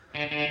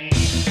Well,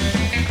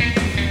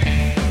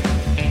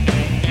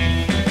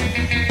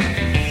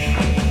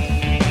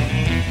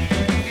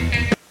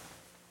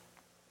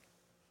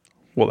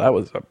 that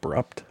was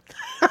abrupt.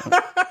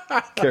 I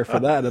don't care for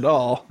that at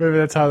all. Maybe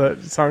that's how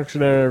that song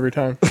should end every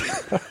time.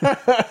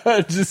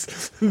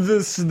 Just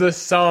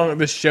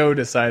the show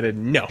decided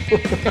no.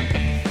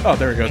 Oh,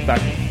 there it goes back.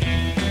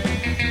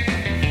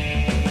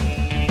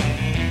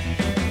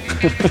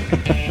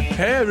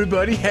 Hey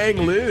everybody, hang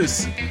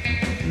loose.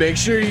 Make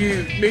sure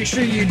you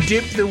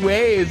dip the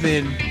wave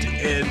and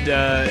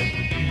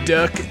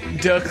duck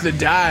the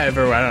dive,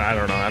 or I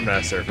don't know. I'm not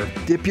a surfer.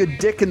 Dip your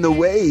dick in the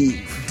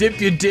wave. Dip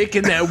your dick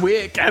in that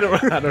wick. I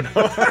don't know.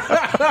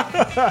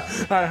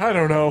 I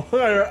don't know.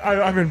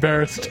 I'm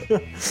embarrassed.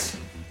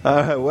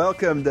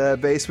 Welcome to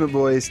Basement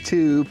Boys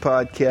 2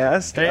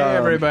 podcast. Hey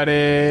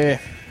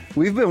everybody.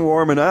 We've been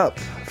warming up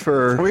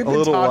for a little while.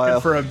 We've been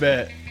talking for a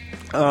bit.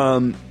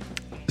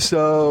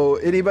 So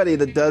anybody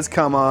that does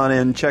come on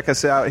and check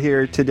us out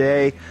here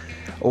today,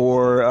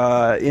 or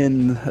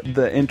in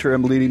the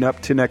interim leading up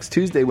to next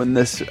Tuesday when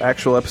this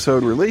actual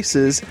episode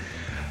releases,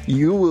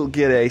 you will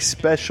get a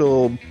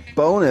special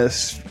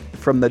bonus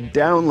from the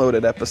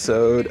downloaded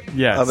episode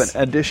of an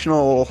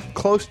additional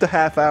close to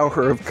half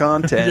hour of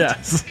content.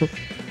 Yes.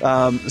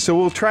 So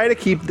we'll try to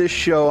keep this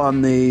show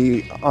on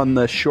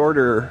the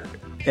shorter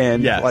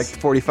end, like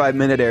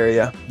 45-minute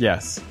area.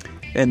 Yes.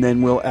 And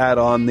then we'll add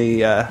on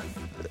the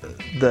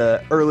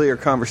earlier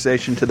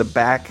conversation to the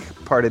back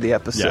part of the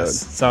episode. Yes,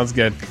 sounds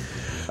good.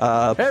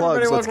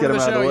 Plugs, let's get them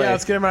out of the way. Yeah,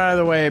 let's get them out of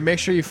the way. Make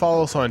sure you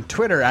follow us on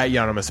Twitter at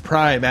Unanimous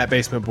Prime, at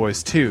Basement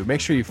Boys 2. Make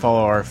sure you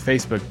follow our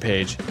Facebook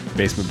page,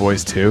 Basement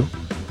Boys 2.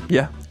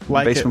 Yeah,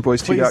 like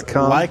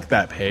basementboys2.com. Like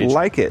that page.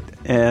 Like it.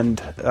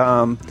 And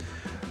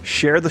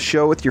share the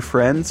show with your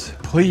friends.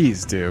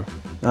 Please do.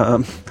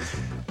 It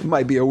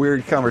might be a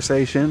weird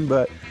conversation,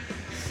 but...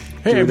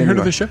 Hey, have you heard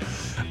of the show?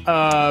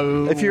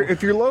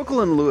 If you're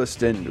local in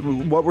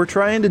Lewiston, what we're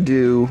trying to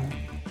do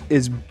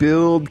is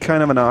build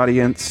kind of an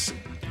audience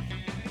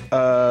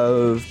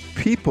of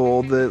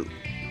people that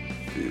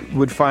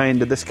would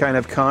find this kind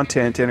of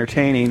content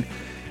entertaining,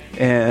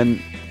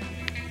 and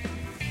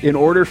in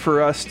order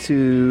for us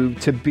to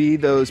be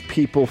those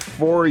people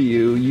for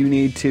you, you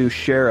need to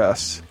share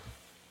us.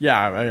 Yeah,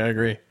 I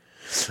agree.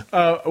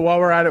 While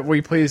we're at it, will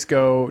you please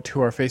go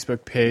to our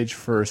Facebook page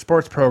for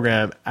sports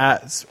program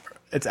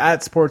it's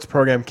at Sports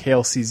Program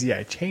KLCZ.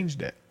 I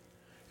changed it.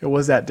 It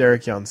was at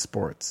Derek Young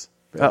Sports.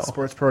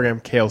 Sports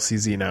Program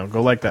KLCZ now.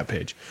 Go like that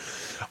page.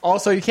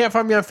 Also, you can't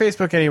find me on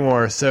Facebook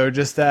anymore, so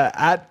just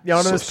at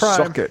Unanimous Prime.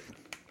 Suck it.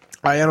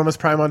 Unanimous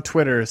Prime on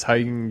Twitter is how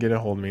you can get a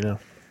hold of me now.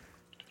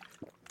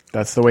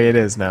 That's the way it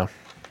is now.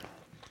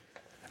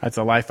 That's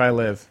a life I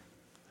live.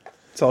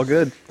 It's all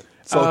good.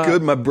 It's all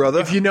good, my brother.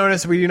 If you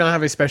notice, we do not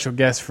have a special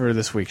guest for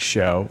this week's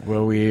show.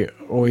 Well, we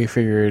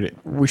figured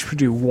we should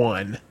do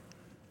one.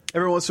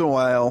 Every once in a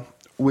while,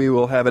 we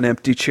will have an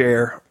empty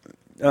chair.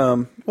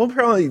 Well,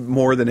 probably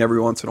more than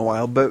every once in a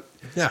while, but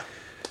yeah,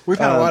 we've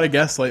had a lot of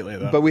guests lately,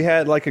 though. But we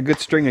had like a good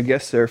string of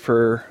guests there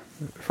for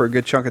a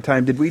good chunk of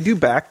time. Did we do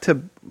back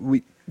to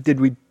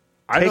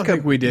I don't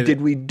think we did.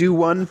 Did we do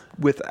one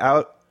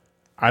without?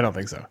 I don't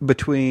think so.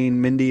 Between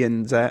Mindy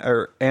and Zach,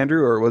 or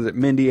Andrew, or was it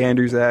Mindy,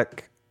 Andrew,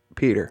 Zach,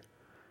 Peter?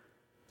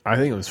 I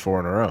think it was 4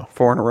 in a row.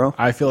 4 in a row?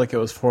 I feel like it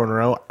was 4 in a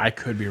row. I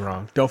could be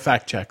wrong. Don't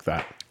fact check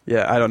that.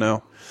 Yeah, I don't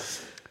know.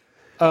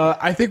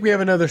 I think we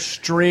have another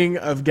string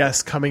of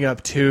guests coming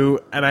up too,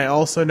 and I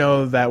also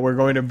know that we're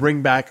going to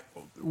bring back.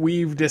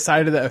 We've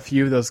decided that a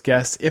few of those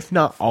guests, if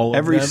not all of them,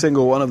 every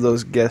single one of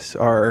those guests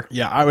are.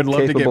 Yeah, I would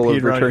love to get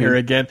Peter on here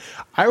again.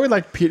 I would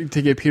like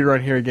to get Peter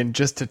on here again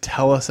just to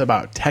tell us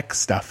about tech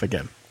stuff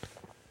again.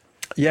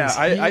 Yeah,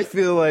 I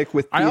feel like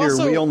with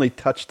Peter, we only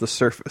touched the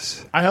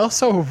surface. I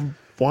also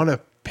want to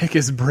pick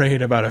his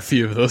brain about a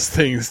few of those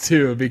things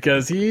too,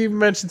 because he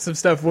mentioned some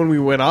stuff when we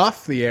went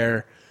off the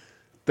air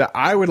that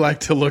I would like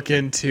to look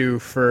into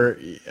for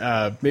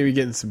maybe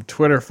getting some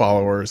Twitter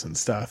followers and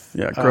stuff.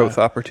 Yeah, growth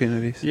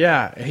opportunities.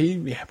 Yeah,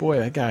 boy,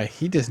 that guy,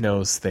 he just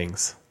knows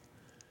things.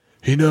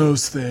 He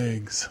knows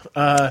things.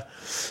 I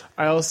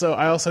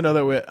also know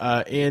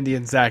that Andy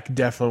and Zach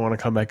definitely want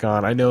to come back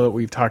on. I know that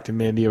we've talked to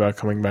Mandy about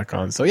coming back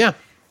on. So yeah,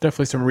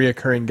 definitely some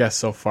reoccurring guests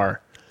so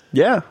far.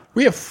 Yeah,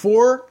 we have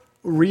 4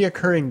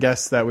 reoccurring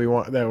guests that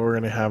we're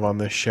going to have on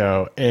this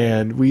show,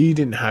 and we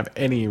didn't have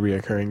any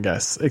reoccurring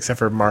guests except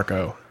for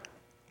Marco.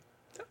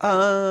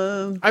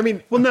 I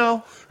mean, well,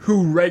 no,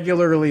 who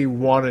regularly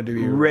wanted to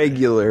be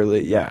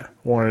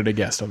wanted a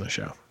guest on the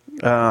show.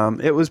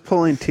 It was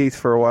pulling teeth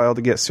for a while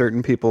to get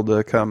certain people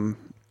to come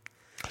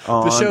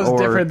on. The show's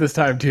different this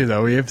time too,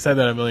 though. We have said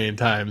that a million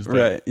times, but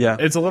right? Yeah,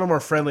 it's a little more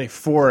friendly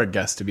for a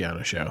guest to be on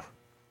a show.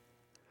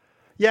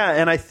 Yeah,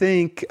 and I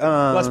think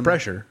less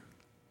pressure.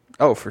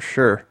 Oh, for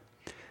sure.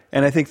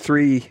 And I think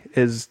 3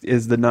 is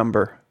the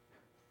number.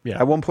 Yeah.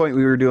 At one point,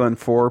 we were doing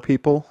 4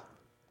 people.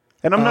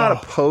 And I'm not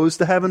opposed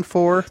to having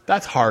 4.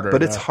 That's harder.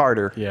 But it's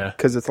harder. Yeah.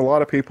 Because it's a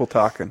lot of people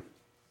talking.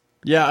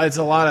 Yeah, it's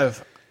a lot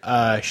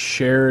of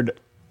shared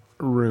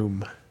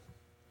room.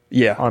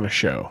 Yeah. on a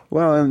show.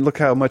 Well, and look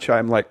how much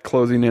I'm like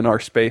closing in our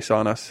space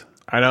on us.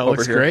 I know, it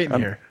looks great in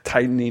I'm here.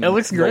 tightening. It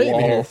looks the great in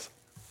here. walls.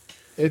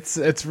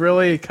 It's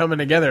really coming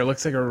together. It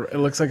looks like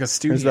a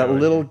studio. There's that in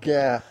little here.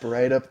 gap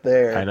right up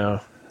there. I know.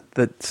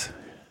 That's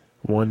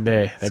One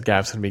day that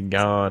gap's gonna be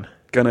gone.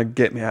 gonna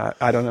get me.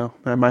 I don't know.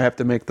 I might have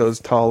to make those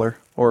taller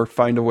or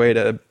find a way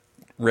to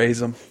raise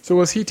them. So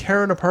was he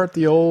tearing apart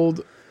the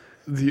old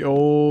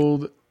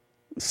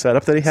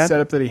Setup that he had.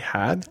 setup that he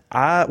had?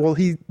 Well,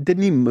 he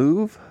didn't he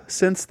move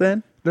since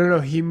then, No.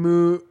 He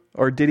moved.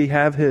 or did he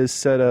have his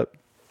setup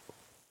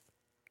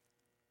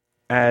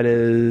at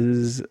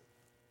his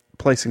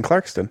place in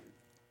Clarkston?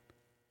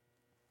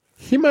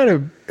 He might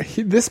have.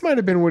 This might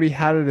have been what he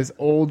had at his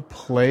old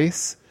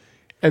place,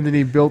 and then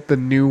he built the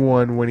new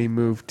one when he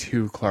moved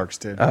to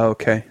Clarkston. Oh,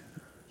 okay.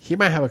 He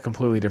might have a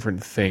completely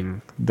different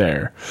thing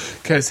there,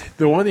 because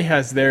the one he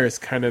has there is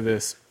kind of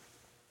this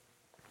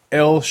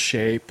L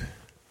shape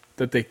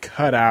that they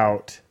cut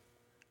out.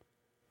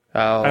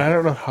 Oh, And I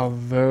don't know how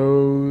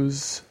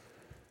those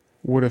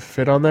would have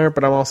fit on there,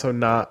 but I'm also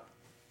not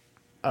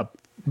a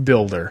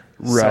builder,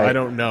 so Right. I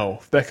don't know.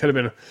 That could have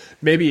been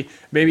maybe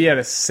he had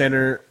a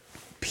center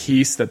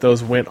piece that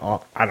those went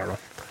off. I don't know.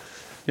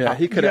 yeah.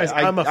 He could. You guys,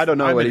 I don't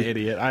know. I'm what an he,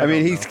 idiot. I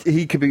mean,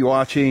 he could be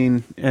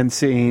watching and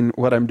seeing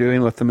what I'm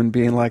doing with them and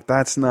being like,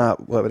 "That's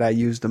not what I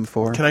used them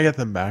for." Can I get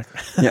them back?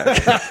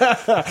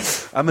 Yeah,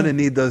 I'm gonna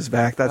need those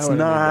back. That's I'm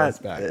gonna need not. those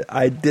back.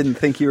 I didn't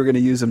think you were gonna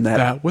use them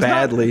that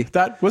badly.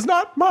 That was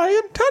not my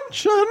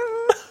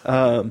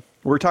intention.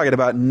 We're talking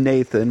about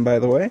Nathan, by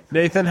the way.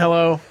 Nathan,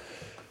 hello.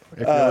 If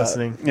you're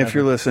listening. If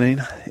you're listening.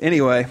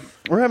 Anyway,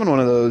 we're having one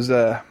of those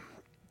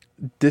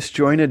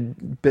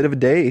disjointed bit of a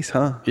days,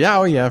 huh? Yeah,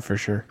 oh yeah, for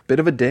sure.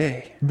 Bit of a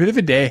day. Bit of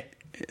a day.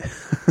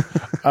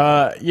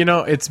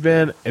 It's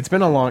been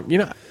a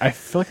long, I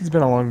feel like it's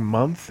been a long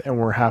month and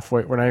we're not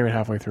even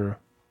halfway through.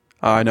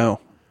 I know.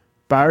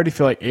 But I already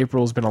feel like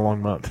April's been a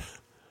long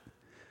month.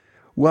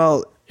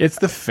 Well, It's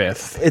the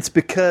 5th. it's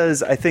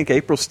because I think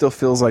April still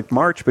feels like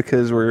March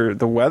because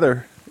the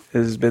weather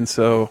has been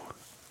so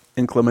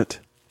inclement.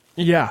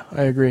 Yeah,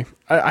 I agree.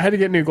 I had to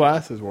get new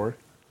glasses, Ward.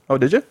 Oh,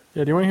 did you?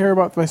 Yeah, do you want to hear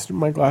about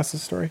my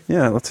glasses story?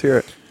 Yeah, let's hear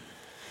it.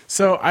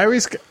 So I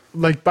always,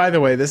 by the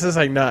way, this is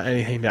like not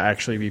anything to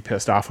actually be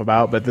pissed off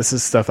about, but this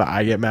is stuff that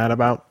I get mad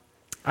about.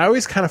 I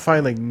always kind of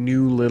find like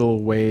new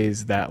little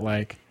ways that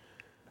like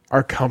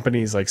our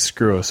companies like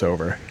screw us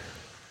over.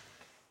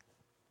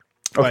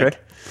 Okay. Like,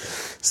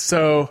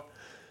 so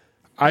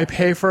I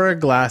pay for a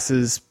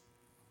glasses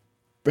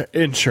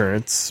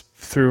insurance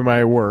through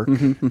my work,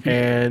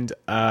 and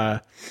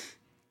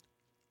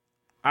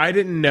I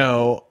didn't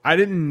know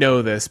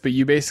this, but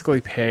you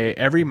basically pay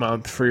every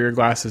month for your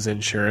glasses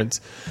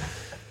insurance,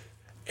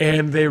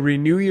 and they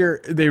renew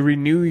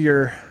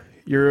your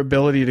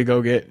ability to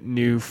go get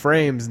new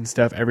frames and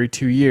stuff every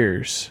 2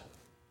 years.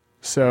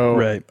 So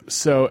Right.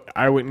 So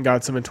I went and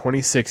got some in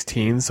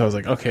 2016. So I was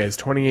like, okay, it's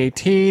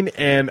 2018,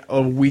 and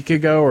a week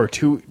ago or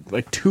 2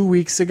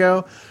 weeks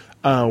ago,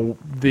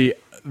 the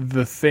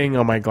thing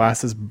on my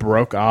glasses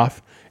broke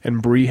off,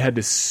 and Bree had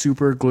to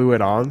super glue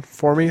it on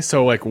for me.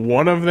 So like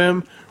one of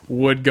them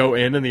would go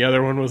in, and the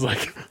other one was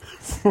like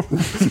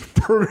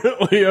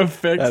permanently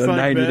affixed At a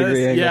like 90-degree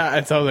this. angle. Yeah,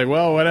 and so I was like,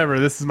 well, whatever.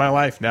 This is my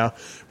life now.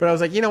 But I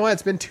was like, you know what?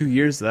 It's been 2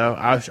 years though.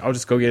 I'll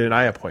just go get an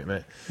eye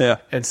appointment. Yeah.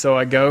 And so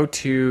I go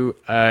to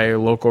a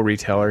local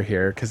retailer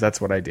here because that's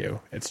what I do.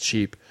 It's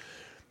cheap.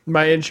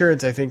 My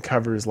insurance, I think,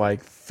 covers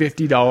like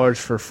 $50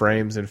 for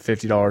frames and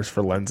 $50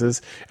 for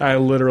lenses. And I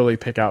literally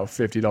pick out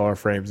 $50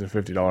 frames and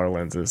 $50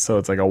 lenses. So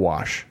it's like a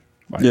wash.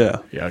 Like,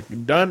 Yeah.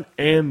 Done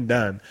and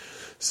done.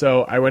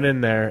 So I went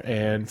in there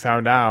and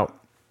found out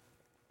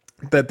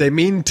that they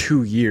mean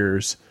 2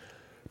 years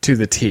to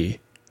the T.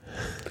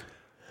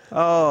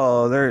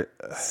 Oh,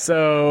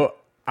 So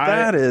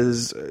that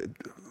is.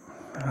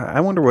 I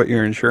wonder what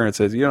your insurance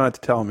is. You don't have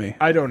to tell me.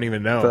 I don't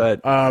even know.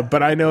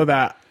 But I know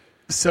that.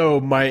 So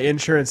my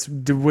insurance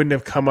wouldn't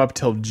have come up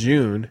till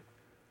June.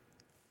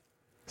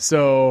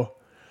 So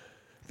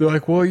they're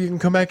like, well, you can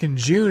come back in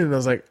June. And I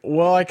was like,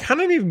 well, I kind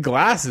of need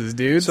glasses,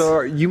 dude.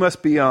 So you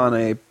must be on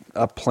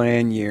a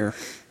plan year.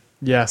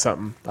 Yeah,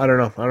 something. I don't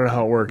know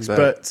how it works.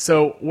 But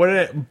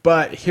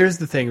But here's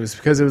the thing. It was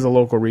because it was a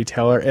local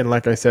retailer. And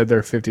like I said,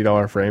 they're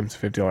 $50 frames,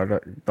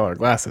 $50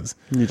 glasses.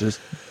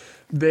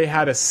 They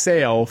had a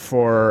sale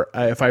for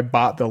if I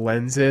bought the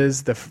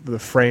lenses, the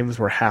frames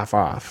were half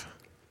off.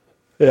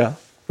 Yeah.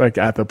 Like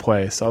at the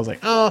place. So I was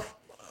like, oh,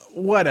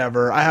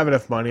 whatever. I have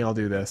enough money. I'll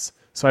do this.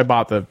 So I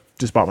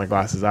just bought my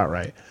glasses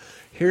outright.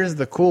 Here's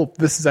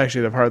this is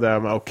actually the part that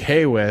I'm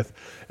okay with,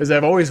 is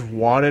I've always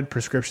wanted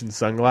prescription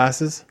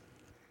sunglasses.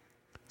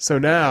 So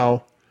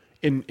now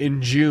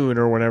in June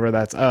or whenever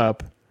that's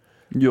up,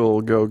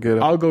 You'll go get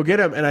it. I'll go get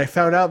them. And I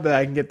found out that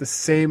I can get the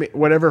same,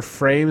 whatever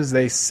frames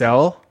they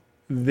sell,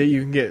 that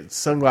you can get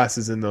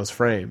sunglasses in those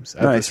frames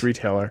at this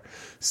retailer.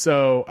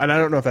 So, and I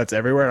don't know if that's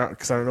everywhere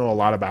because I don't know a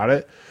lot about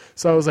it.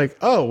 So I was like,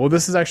 oh, well,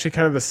 this is actually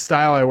kind of the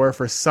style I wear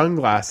for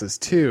sunglasses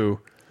too.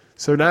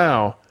 So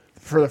now,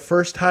 for the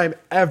first time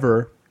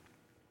ever,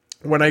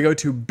 when I go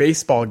to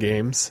baseball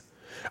games,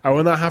 I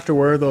will not have to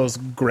wear those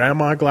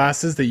grandma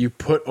glasses that you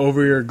put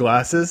over your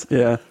glasses.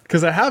 Yeah.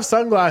 Because I have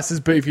sunglasses,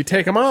 but if you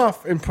take them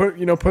off and put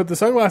the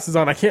sunglasses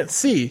on, I can't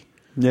see.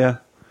 Yeah.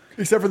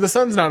 Except for the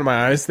sun's not in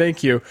my eyes.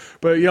 Thank you.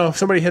 But, if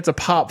somebody hits a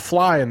pop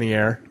fly in the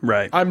air,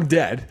 Right. I'm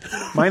dead.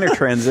 Mine are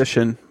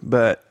transition,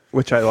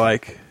 which I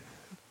like,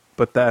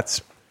 but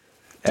that's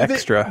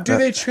extra.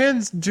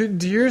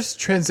 Do yours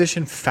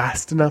transition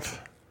fast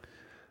enough?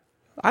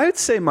 I'd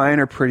say mine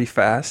are pretty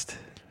fast.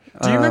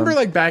 Do you remember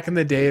like back in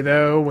the day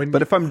though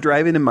But if I'm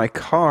driving in my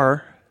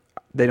car,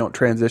 they don't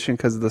transition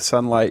because the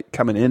sunlight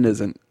coming in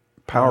isn't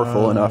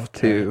powerful enough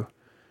to.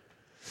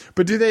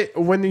 But do they,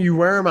 when you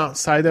wear them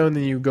outside though and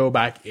then you go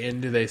back in,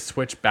 do they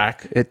switch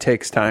back? It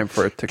takes time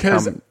for it to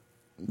come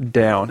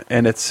down,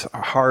 and it's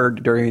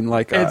hard during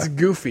it's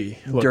goofy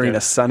during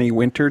a sunny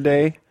winter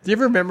day. Do you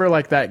ever remember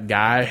like that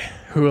guy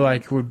who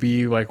like would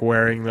be like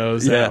wearing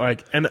those? Yeah.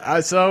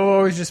 So I've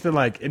always just been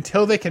like,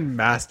 until they can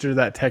master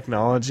that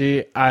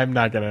technology, I'm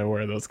not gonna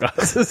wear those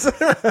glasses.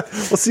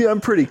 Well, see,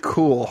 I'm pretty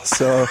cool,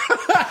 so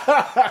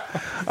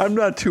I'm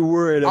not too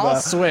worried about.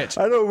 I'll switch.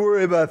 I don't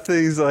worry about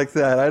things like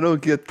that. I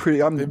don't get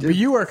pretty. But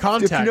you wear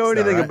contacts. If you know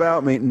anything though, right?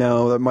 about me,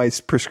 no, that my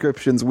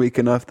prescription's weak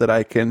enough that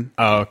I can.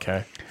 Oh,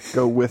 okay.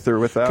 Go with or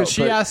without. Because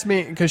she asked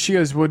me, because she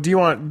goes, well,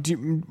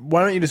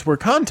 why don't you just wear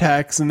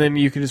contacts and then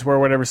you can just wear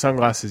whatever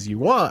sunglasses you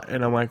want?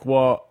 And I'm like,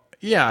 well,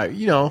 yeah,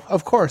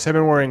 of course. I've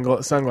been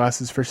wearing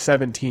sunglasses for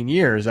 17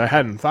 years. I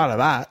hadn't thought of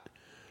that.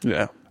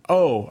 Yeah.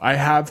 Oh, I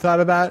have thought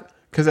of that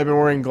because I've been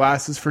wearing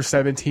glasses for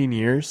 17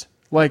 years.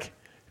 Like,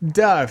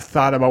 duh, I've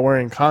thought about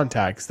wearing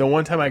contacts. The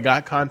one time I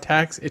got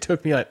contacts, it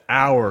took me an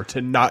hour to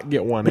not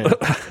get one in.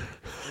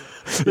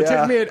 It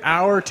took me an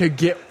hour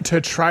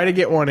to try to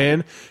get one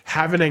in,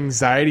 have an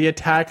anxiety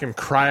attack, and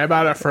cry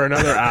about it for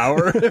another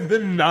hour, and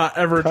then not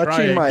ever try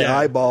Touching again. my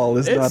eyeball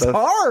is not a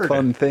hard.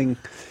 fun thing.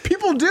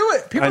 People do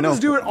it. People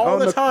just do it all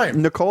the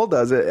time. Nicole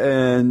does it,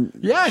 and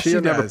she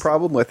doesn't have a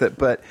problem with it.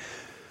 But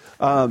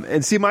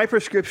and see, my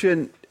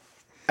prescription,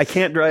 I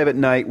can't drive at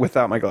night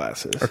without my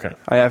glasses. Okay,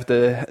 I have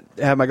to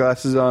have my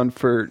glasses on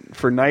for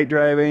night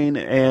driving,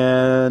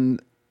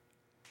 and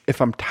if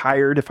I'm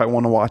tired, if I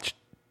want to watch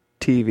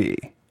TV.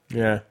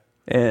 Yeah.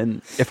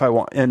 And if I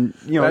want, and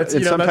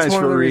it's sometimes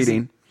for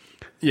reading.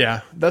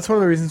 Yeah. That's one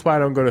of the reasons why I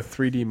don't go to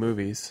 3D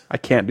movies. I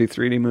can't do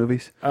 3D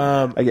movies.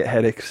 I get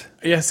headaches.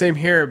 Yeah, same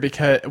here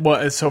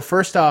so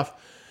first off,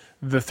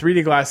 the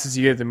 3D glasses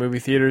you get at the movie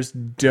theaters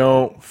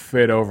don't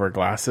fit over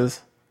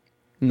glasses.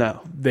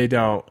 No. They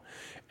don't.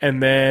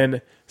 And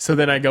then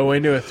I go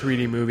into a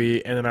 3D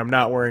movie and then I'm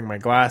not wearing my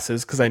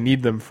glasses because I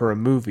need them for a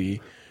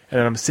movie. And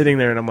then I'm sitting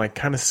there and I'm like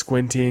kind of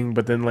squinting,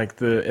 but then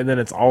and then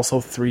it's also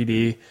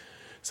 3D.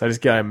 So I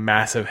just get a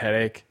massive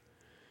headache.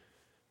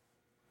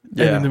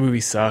 Yeah. And then the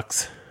movie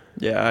sucks.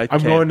 Yeah,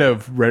 I'm going to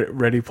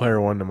Ready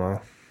Player One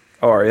tomorrow.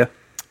 Oh, are you?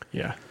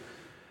 Yeah.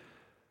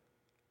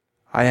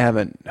 I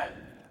haven't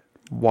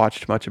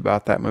watched much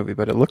about that movie,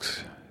 but it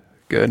looks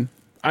good.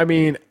 I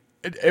mean,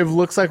 it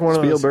looks like one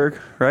of those... Spielberg,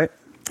 right?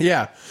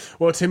 Yeah.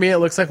 Well, to me, it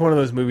looks like one of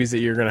those movies that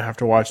you're going to have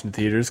to watch in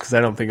theaters because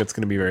I don't think it's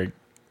going to be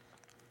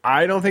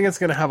I don't think it's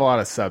going to have a lot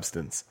of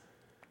substance.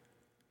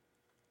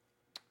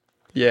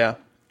 Yeah.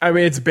 I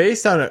mean, it's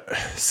based on it.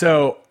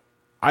 So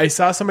I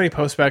saw somebody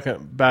post back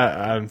on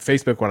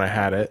Facebook when I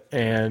had it,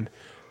 and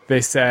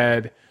they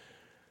said,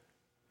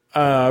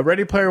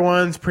 Ready Player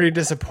One's pretty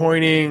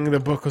disappointing. The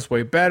book was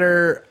way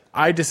better.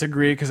 I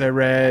disagree because I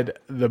read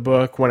the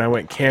book when I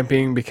went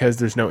camping because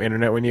there's no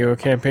internet when you go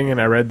camping, and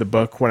I read the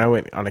book when I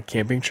went on a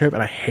camping trip,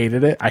 and I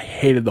hated it. I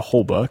hated the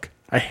whole book.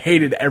 I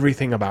hated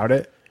everything about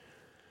it.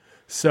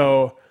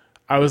 So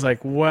I was like,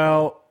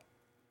 well,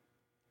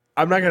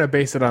 I'm not going to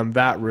base it on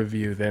that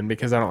review then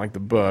because I don't like the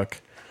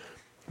book.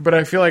 But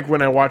I feel like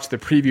when I watch the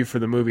preview for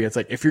the movie, it's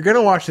like, if you're going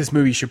to watch this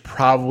movie, you should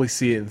probably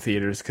see it in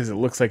theaters because it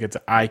looks like it's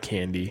eye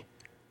candy.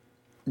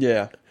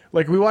 Yeah.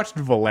 Like, we watched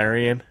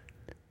Valerian.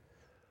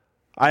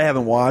 I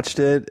haven't watched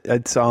it.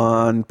 It's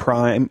on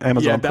Prime,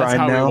 Amazon Prime now.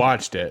 Yeah, that's how we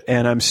watched it.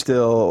 And I'm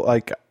still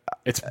like...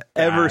 It's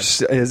bad.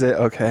 Is it?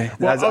 Okay.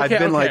 Well, I've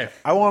been like,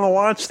 I want to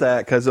watch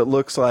that because it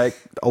looks like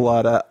a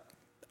lot of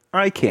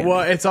eye candy.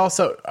 Well, it's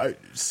also...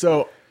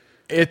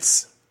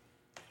 It's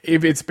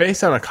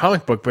based on a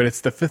comic book, but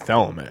it's The Fifth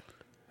Element.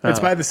 It's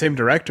by the same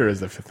director as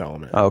The Fifth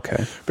Element.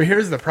 Okay. But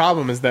here's the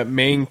problem: is that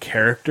main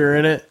character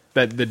in it,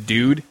 that the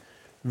dude,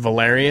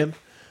 Valerian,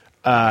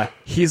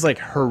 he's like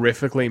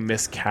horrifically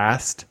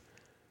miscast.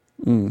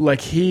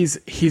 Like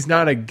he's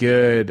not a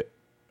good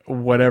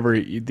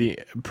the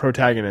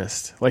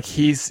protagonist. Like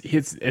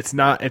he's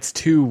not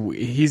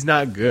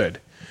good.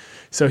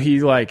 So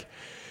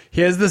he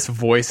has this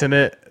voice in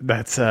it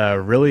that's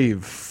really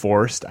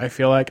forced, I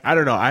feel like. I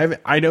don't know.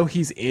 I know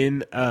he's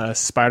in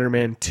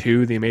Spider-Man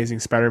 2, The Amazing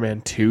Spider-Man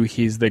 2.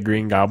 He's the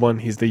Green Goblin.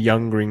 He's the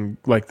young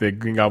the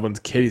Green Goblin's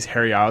kid. He's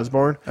Harry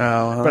Osborn.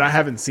 Uh-huh. But I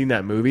haven't seen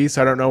that movie,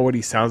 so I don't know what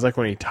he sounds like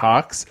when he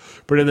talks.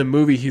 But in the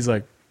movie, he's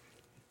like,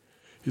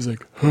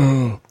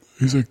 oh,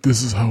 He's like,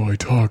 this is how I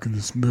talk in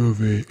this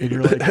movie. And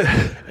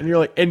you're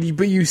like,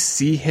 but you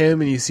see him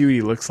and you see what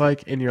he looks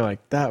like, and you're like,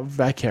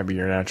 that can't be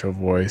your natural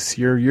voice.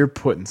 You're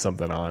putting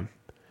something on.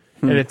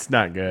 And it's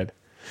not good.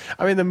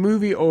 I mean, the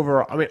movie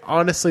overall,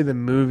 honestly, the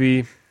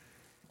movie,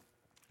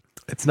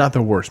 it's not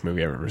the worst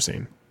movie I've ever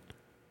seen.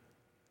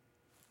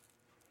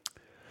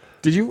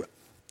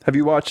 Have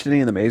you watched any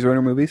of the Maze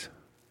Runner movies?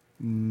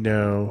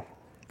 No.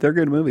 They're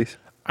good movies.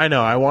 I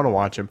know. I want to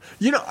watch them.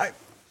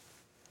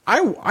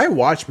 I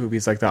watch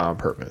movies like that on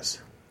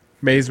purpose.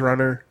 Maze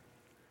Runner.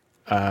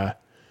 I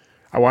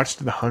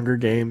watched The Hunger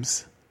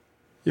Games.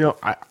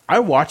 I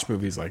watch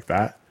movies like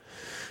that.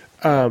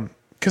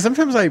 Because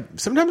sometimes I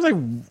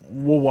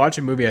will watch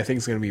a movie I think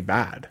is going to be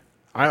bad.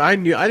 I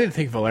didn't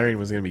think Valerian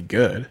was going to be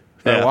good,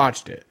 but I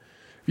watched it.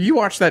 You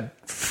watched that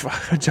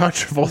John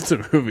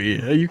Travolta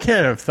movie. You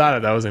can't have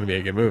thought that was going to be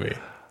a good movie.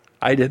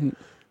 I didn't.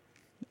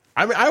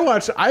 I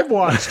watched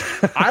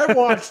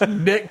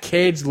Nick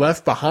Cage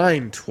Left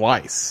Behind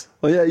twice.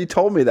 Well, yeah, you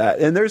told me that.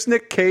 And there's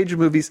Nick Cage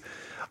movies.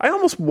 I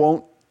almost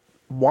won't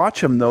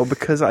watch them though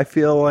because I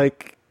feel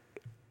like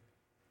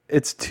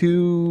it's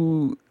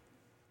too.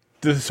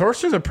 The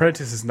Sorcerer's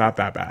Apprentice is not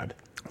that bad.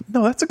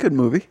 No, that's a good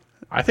movie.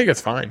 I think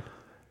it's fine.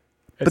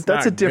 But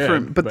that's a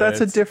different.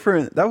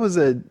 That was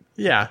a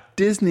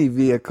Disney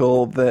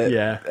vehicle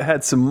that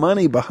had some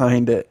money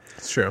behind it.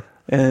 It's true.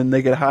 And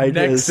they could hide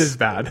Next is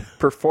bad.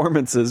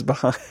 Performances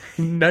behind.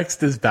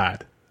 Next is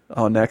bad.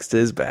 Oh, Next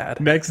is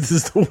bad. Next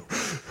is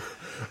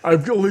I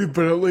believe,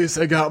 but at least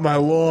I got my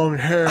long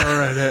hair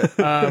in it.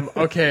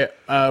 Okay.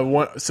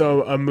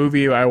 So a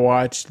movie I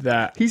watched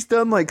that he's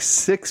done like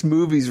 6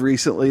 movies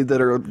recently that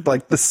are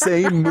like the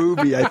same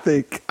movie. I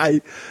think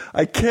I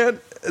can't.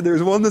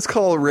 There's one that's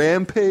called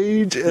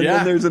Rampage, and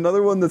then there's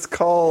another one that's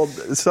called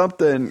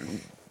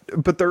something.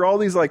 But they're all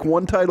these like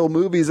one title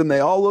movies, and they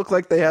all look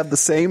like they have the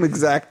same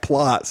exact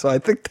plot. So I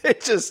think they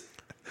just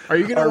are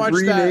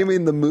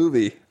renaming the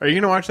movie. Are you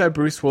gonna watch that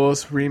Bruce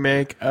Willis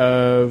remake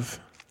of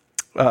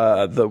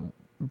the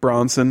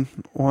Bronson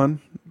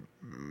one?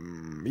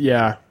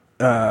 Yeah.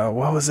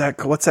 What was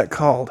that? What's that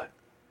called?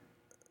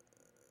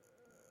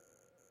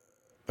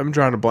 I'm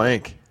drawing a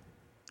blank.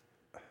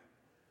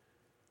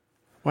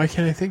 Why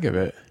can't I think of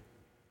it?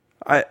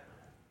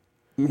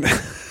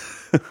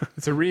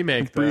 It's a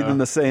remake. Breathing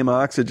the same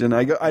oxygen.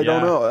 I don't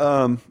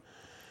know.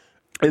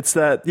 It's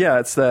that. Yeah,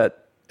 it's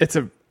that. It's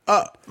a.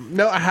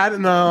 No, I had it.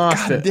 No, I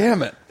lost God it.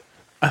 Damn it.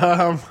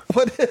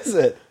 What is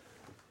it?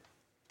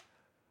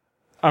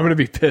 I'm gonna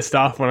be pissed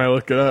off when I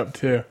look it up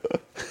too.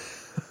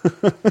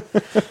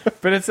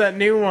 But it's that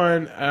new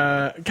one.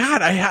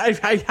 God, I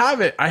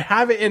have it. I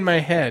have it in my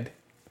head.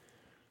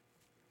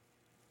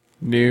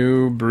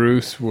 New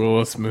Bruce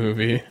Willis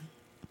movie.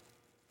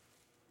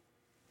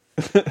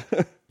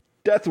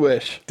 Death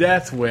Wish.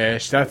 Death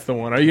Wish. That's the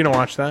one. Are you gonna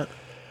watch that?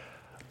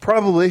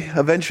 Probably,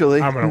 eventually.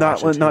 I'm gonna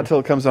watch it not till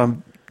it comes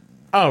on.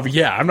 Oh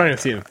yeah, I'm not gonna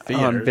see it in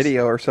theaters. On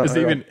video or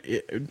something.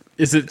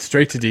 Is it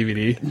straight to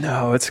DVD?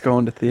 No, it's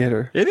going to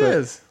theater. It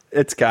is.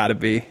 It's got to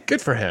be.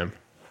 Good for him.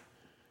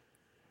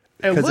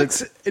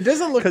 It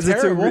doesn't look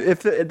terrible.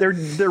 If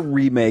they're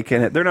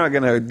remaking it, they're not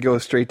going to go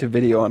straight to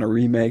video on a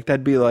remake.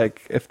 That'd be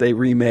like if they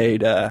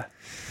remade, I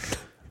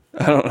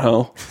don't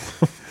know.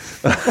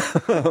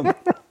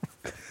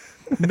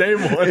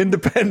 Name one.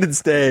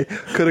 Independence Day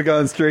could have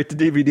gone straight to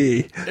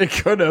DVD. It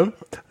could have.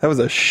 That was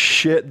a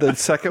shit. The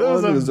second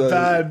one was a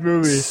bad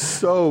movie.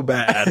 So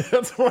bad.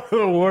 That's one of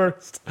the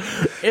worst.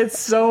 It's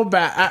so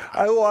bad.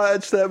 I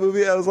watched that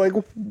movie. I was like,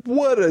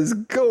 what is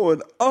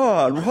going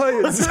on? Why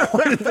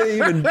did they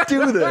even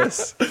do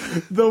this?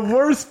 The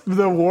worst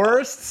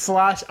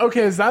 /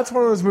 okay, so that's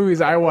one of those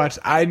movies I watched.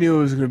 I knew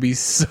it was going to be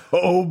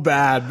so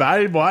bad, but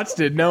I watched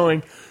it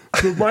knowing.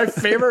 My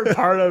favorite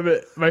part of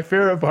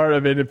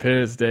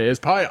Independence Day is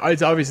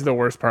it's obviously the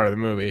worst part of the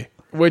movie,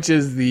 which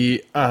is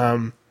the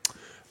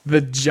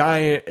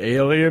giant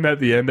alien at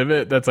the end of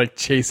it that's like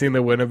chasing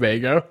the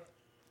Winnebago.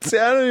 See,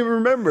 I don't even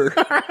remember.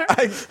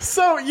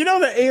 So you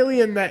know the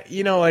alien that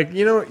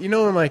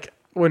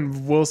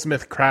when Will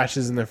Smith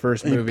crashes in the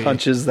first movie, he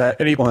punches that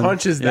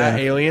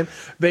alien.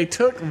 They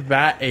took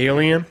that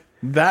alien.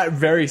 That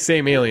very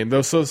same alien,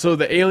 though. So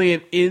the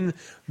alien in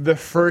the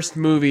first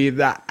movie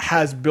that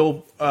has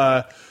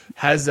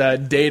has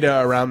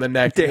data around the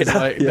neck.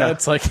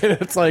 It's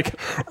like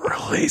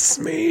release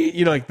me.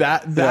 You know, like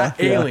that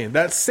alien,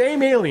 that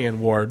same alien,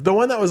 Ward, the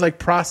one that was like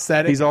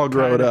prosthetic. He's all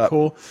grown up.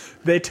 Cool.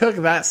 They took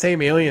that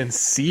same alien,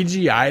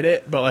 CGI'd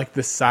it, but like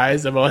the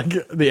size of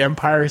like the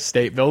Empire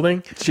State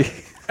Building,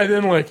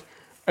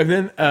 and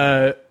then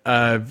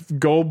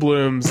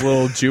Goldblum's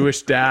little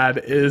Jewish dad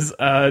is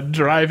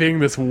driving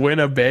this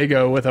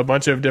Winnebago with a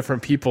bunch of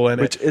different people in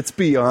it. Which it's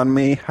beyond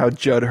me how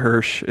Judd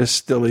Hirsch is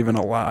still even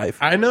alive.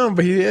 I know,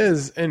 but he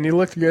is, and he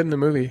looked good in the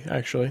movie.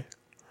 Actually,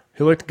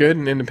 he looked good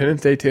in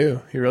Independence Day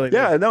too. He really did.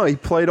 Yeah, no, he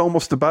played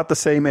almost about the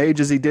same age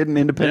as he did in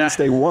Independence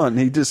Day 1.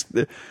 He just.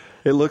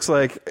 It looks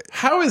like...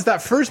 How is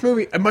that first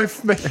movie... My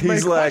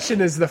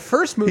question is the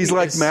first movie... He's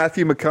like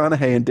Matthew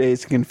McConaughey in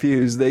Dazed and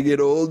Confused. They get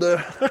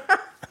older.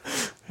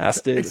 I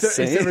stay the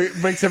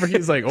same. Except for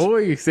he's like, oh,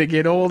 you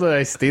get older,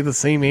 I stay the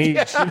same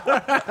age.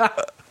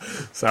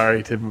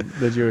 Sorry to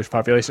the Jewish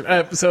population.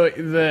 So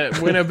the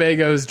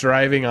Winnebago's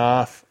driving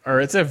off,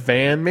 or it's a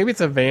van. Maybe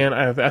it's a van.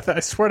 I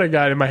swear to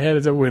God, in my head,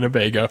 it's a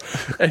Winnebago,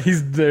 and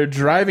they're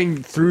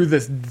driving through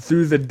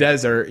the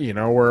desert,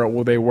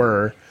 where they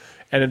were,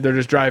 and they're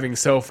just driving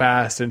so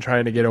fast and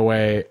trying to get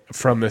away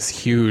from this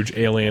huge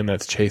alien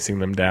that's chasing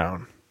them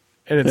down,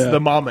 and it's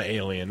the mama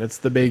alien. It's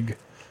the big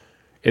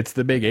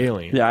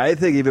alien. Yeah, I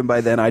think even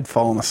by then I'd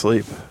fallen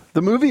asleep.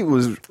 The movie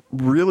was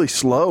really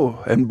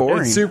slow and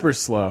boring. It's super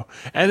slow.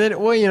 And then,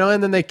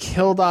 and then they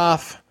killed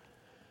off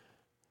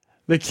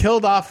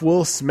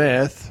Will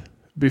Smith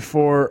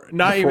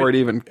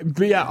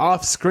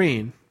off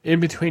screen in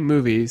between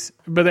movies.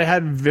 But they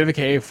had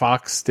Vivica A.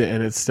 Fox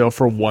in it still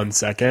for 1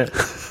 second.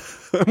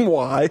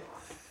 Why?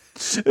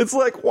 It's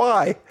like,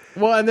 why?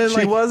 Well, and then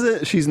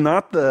she's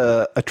not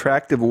the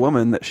attractive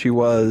woman that she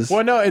was.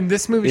 Well, no, in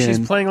this movie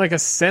she's playing like a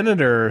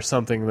senator or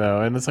something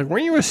though. And it's like,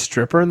 weren't you a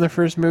stripper in the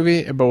first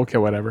movie? But okay,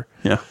 whatever.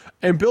 Yeah.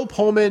 And Bill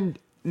Pullman,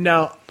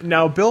 now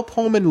Bill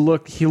Pullman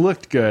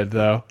looked good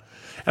though.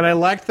 And I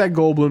liked that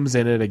Goldblum's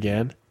in it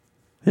again.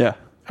 Yeah.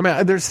 I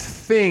mean, there's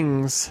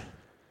things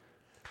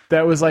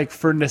that was like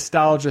for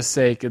nostalgia's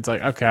sake, it's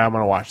like, okay, I'm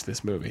going to watch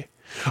this movie.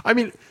 I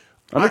mean,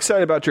 I'm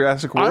excited about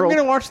Jurassic World. I'm going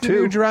to watch the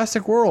new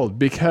Jurassic World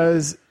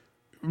because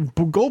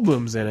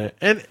Goldblum's in it,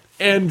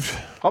 and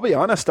I'll be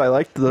honest, I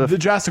liked the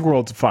Jurassic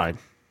World's fine.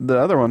 The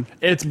other one,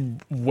 it's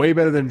way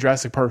better than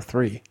Jurassic Park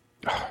 3.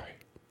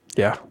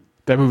 Yeah,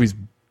 that movie's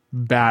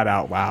bad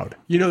out loud.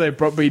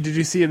 But did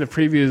you see in the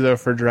previews though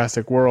for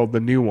Jurassic World, the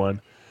new one,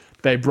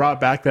 they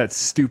brought back that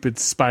stupid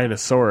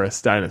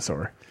Spinosaurus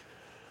dinosaur,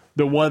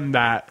 the one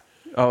that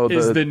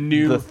is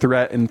the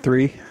threat in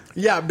 3.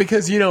 Yeah,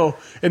 because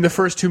in the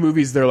first 2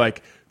 movies they're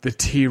like, the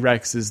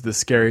T-Rex is the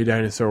scary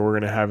dinosaur we're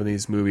going to have in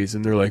these movies.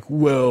 And they're like,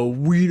 well,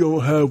 we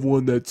don't have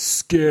one that's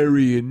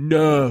scary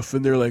enough.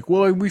 And they're like,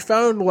 well, we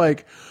found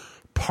like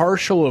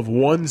partial of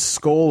one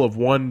skull of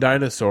one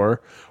dinosaur.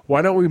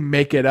 Why don't we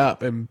make it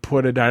up and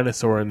put a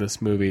dinosaur in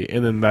this movie?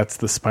 And then that's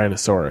the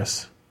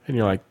Spinosaurus. And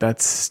you're like,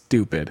 that's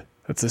stupid.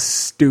 That's the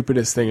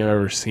stupidest thing I've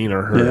ever seen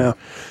or heard. Yeah.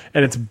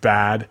 And it's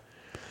bad.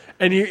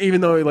 And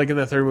even though like in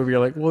the third movie, you're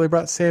like, well, they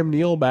brought Sam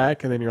Neill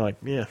back. And then you're like,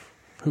 yeah,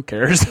 who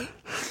cares?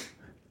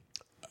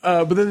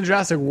 But then in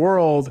Jurassic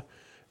World,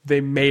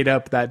 they made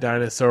up that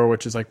dinosaur,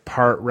 which is like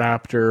part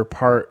raptor,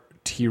 part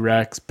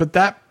T-Rex. But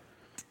that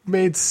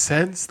made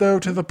sense, though,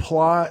 to the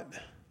plot.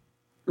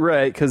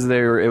 Right, because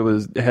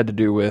it had to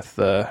do with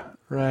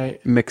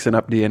mixing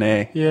up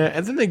DNA. Yeah,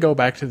 and then they go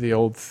back to the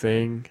old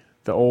thing,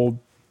 the old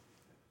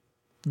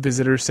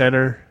visitor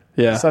center.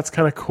 Yeah. So that's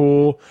kind of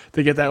cool.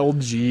 They get that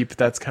old Jeep.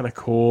 That's kind of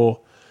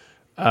cool.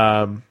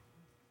 Wong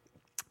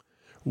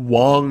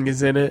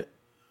is in it.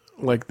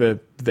 Like the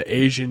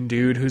Asian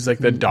dude who's like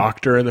the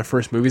doctor in the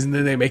first movies, and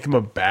then they make him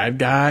a bad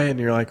guy, and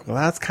you're like, well,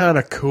 that's kind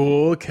of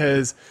cool,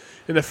 because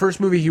in the first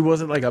movie he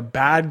wasn't like a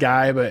bad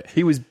guy, but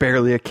he was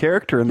barely a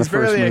character in the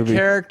first movie. Barely a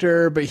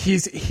character, but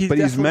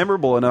he's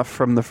memorable enough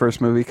from the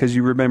first movie because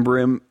you remember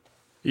him.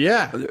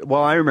 Yeah.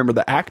 Well, I remember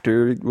the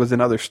actor was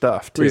in other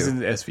stuff too. He's in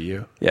the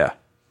SVU. Yeah.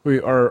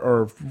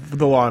 Or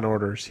the Law and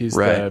Orders. He's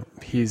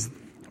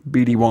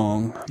B.D.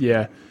 Wong.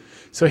 Yeah.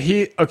 So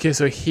he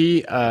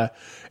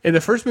in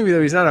the first movie,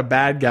 though, he's not a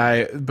bad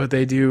guy, but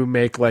they do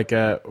make like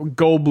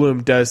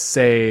Goldblum does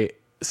say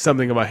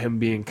something about him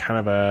being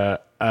kind of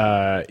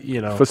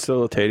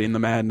facilitating the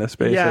madness,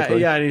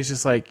 basically. Yeah, and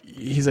he's like,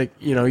 you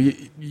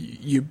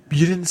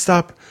didn't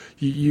stop,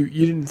 you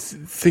didn't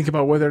think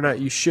about whether or not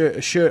you should,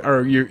 or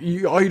all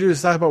you did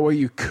is talk about what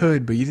you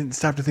could, but you didn't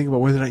stop to think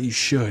about whether or not you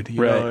should.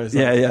 Right.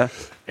 Yeah.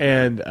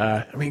 And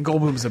I mean,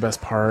 Goldblum's the best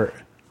part.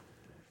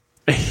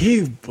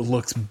 He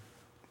looks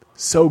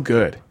so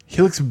good.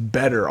 He looks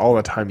better all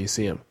the time you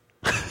see him.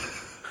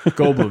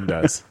 Goldblum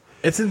does.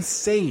 It's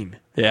insane.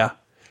 Yeah.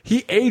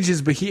 He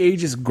ages, but he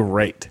ages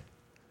great.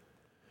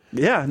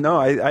 Yeah, no,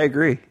 I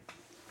agree.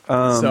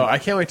 So I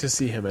can't wait to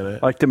see him in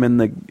it. Liked him in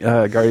the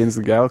Guardians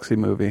of the Galaxy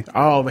movie.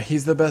 Oh, but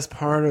he's the best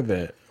part of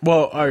it.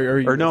 Well,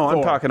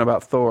 I'm talking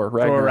about Thor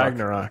Ragnarok. Thor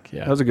Ragnarok,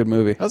 yeah. That was a good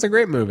movie. That was a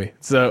great movie.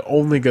 It's the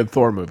only good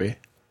Thor movie.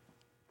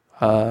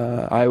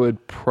 I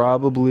would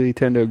probably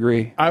tend to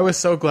agree. I was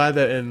so glad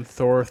that in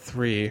Thor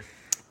 3...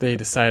 they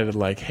decided,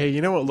 like, hey,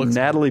 you know what looks...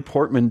 Natalie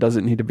Portman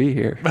doesn't need to be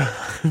here.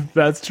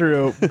 That's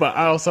true. But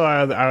I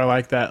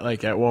like that,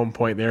 like, at one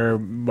point they were,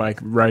 like,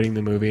 writing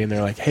the movie, and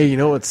they're like, hey, you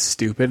know what's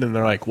stupid? And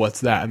they're like,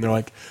 what's that? And they're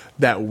like,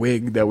 that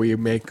wig that we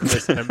make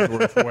Chris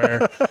Hemsworth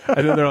wear.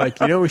 And then they're like,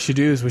 you know what we should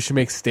do is we should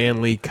make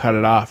Stan Lee cut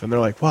it off. And they're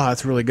like, wow,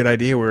 that's a really good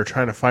idea. We were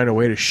trying to find a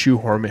way to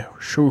shoehorn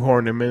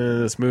him into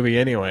this movie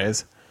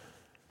anyways.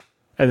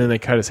 And then they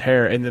cut his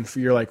hair, and then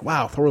you're like,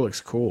 wow, Thor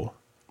looks cool.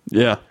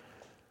 Yeah.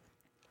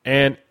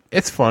 And...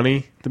 it's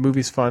funny. The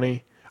movie's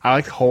funny. I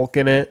like Hulk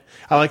in it.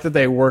 I like that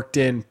they worked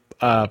in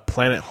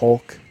Planet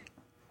Hulk,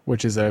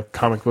 which is a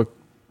comic book.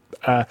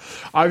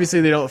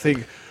 Obviously, they don't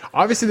think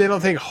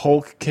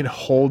Hulk can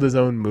hold his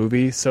own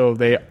movie, so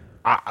they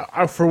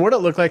for what it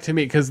looked like to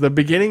me, because the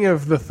beginning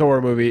of the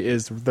Thor movie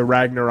is the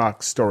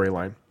Ragnarok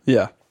storyline.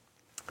 Yeah.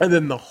 And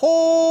then the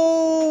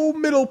whole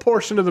middle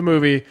portion of the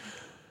movie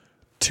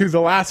to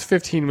the last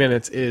 15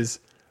 minutes is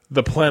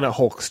the Planet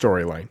Hulk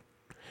storyline.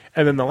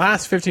 And then the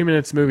last 15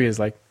 minutes of the movie is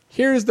like,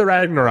 here's the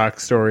Ragnarok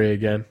story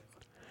again.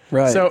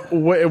 Right. So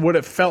what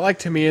it felt like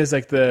to me is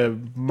like the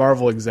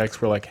Marvel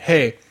execs were like,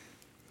 hey,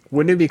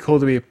 wouldn't it be cool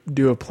to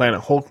do a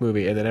Planet Hulk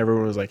movie? And then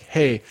everyone was like,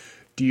 hey,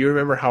 do you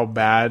remember how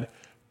bad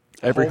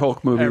every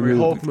Hulk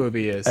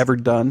movie is ever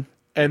done?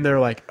 And they're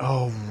like,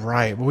 oh,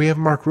 right. But we have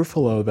Mark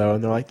Ruffalo, though.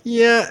 And they're like,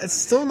 yeah, it's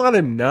still not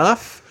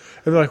enough.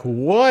 And they're like,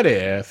 what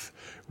if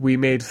we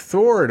made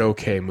Thor an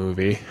okay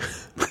movie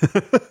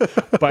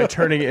by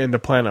turning it into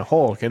Planet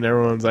Hulk? And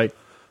everyone's like,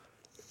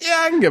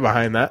 yeah, I can get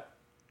behind that.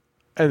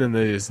 And then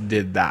they just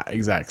did that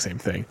exact same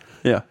thing.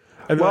 Yeah.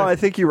 And well, I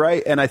think you're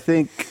right. And I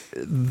think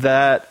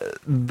that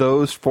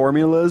those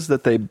formulas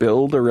that they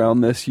build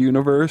around this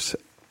universe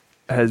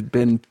has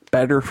been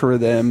better for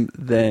them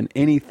than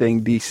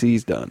anything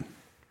DC's done.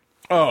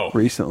 Oh.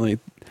 Recently.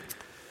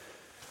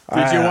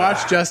 Did you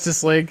watch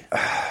Justice League?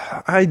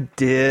 I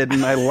did,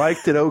 and I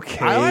liked it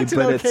okay. I liked it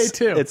okay,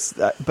 too.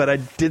 But I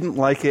didn't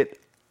like it.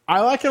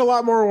 I like it a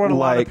lot more than what a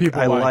lot of people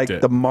liked it. I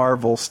liked the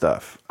Marvel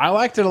stuff. I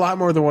liked it a lot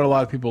more than what a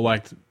lot of people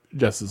liked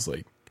Justice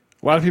League.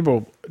 A lot of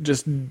people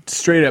just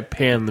straight up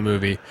panned the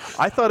movie.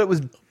 I thought it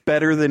was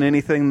better than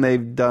anything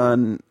they've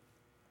done.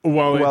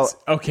 Well,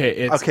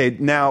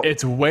 now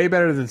it's way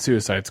better than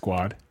Suicide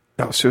Squad.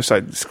 No,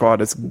 Suicide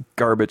Squad is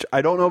garbage.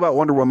 I don't know about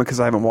Wonder Woman because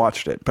I haven't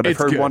watched it, but I've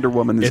heard good. Wonder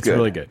Woman is good. It's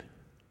really good.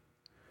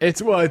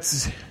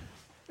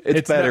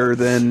 It's better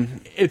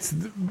than...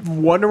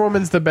 Wonder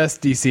Woman's the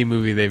best DC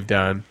movie they've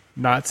done.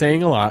 Not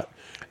saying a lot.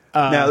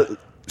 Now,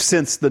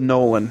 since the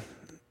Nolan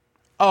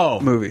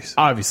movies.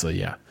 Obviously,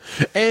 yeah.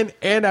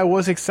 And I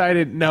was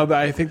excited now that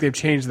I think they've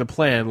changed the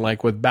plan,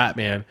 like with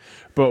Batman.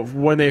 But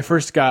when they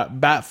first got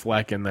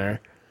Batfleck in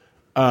there,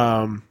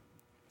 and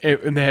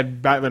they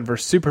had Batman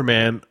vs.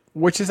 Superman,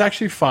 which is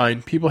actually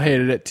fine. People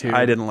hated it too.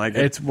 I didn't like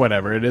it. It's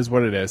whatever. It is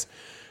what it is.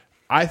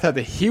 I thought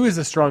that he was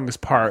the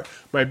strongest part.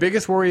 My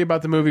biggest worry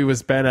about the movie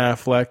was Ben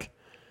Affleck,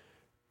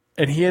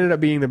 and he ended up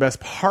being the best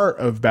part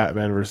of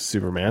Batman vs.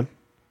 Superman.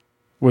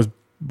 Was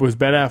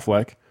Ben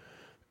Affleck,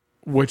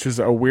 which is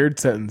a weird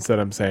sentence that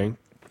I'm saying.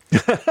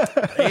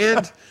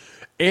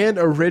 and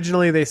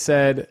originally they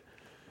said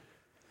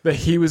that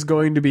he was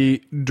going to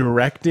be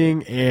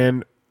directing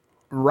and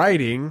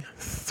writing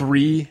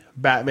 3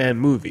 Batman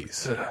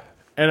movies.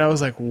 And I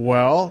was like,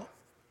 well,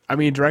 I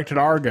mean, he directed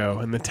Argo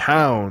and The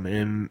Town,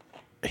 and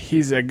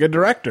he's a good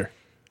director.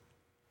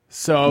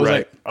 So I was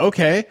like,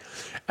 okay.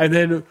 And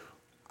then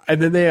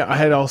I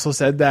had also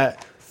said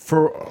that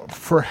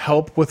for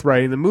help with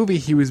writing the movie,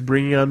 he was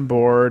bringing on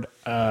board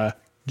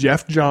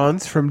Jeff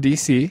Johns from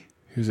DC,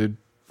 who's a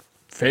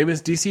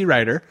famous DC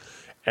writer,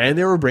 and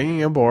they were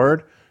bringing on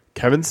board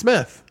Kevin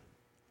Smith,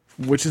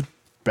 which is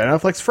Ben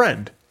Affleck's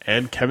friend.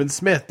 And Kevin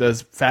Smith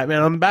does Fat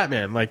Man on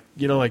Batman. Like,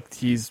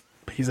 he's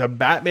a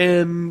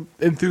Batman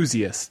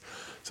enthusiast.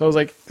 So I was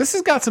like, this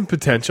has got some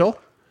potential.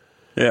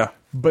 Yeah.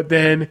 But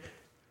then,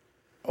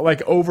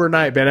 like,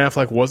 overnight, Ben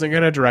Affleck wasn't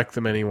going to direct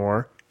them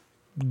anymore.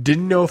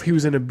 Didn't know if he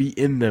was going to be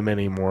in them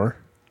anymore.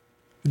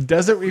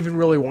 Doesn't even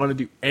really want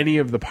to do any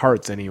of the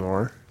parts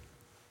anymore.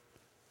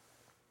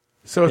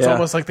 So it's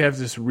almost like they have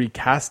to just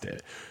recast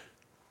it.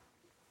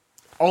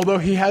 Although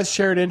he has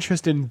shared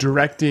interest in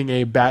directing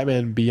a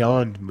Batman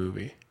Beyond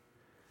movie,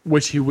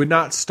 which he would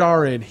not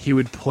star in. He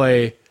would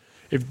play...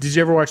 Did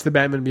you ever watch the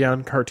Batman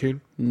Beyond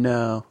cartoon?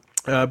 No.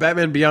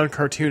 Batman Beyond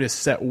cartoon is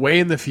set way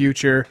in the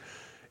future.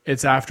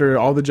 It's after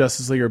all the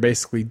Justice League are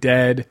basically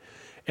dead,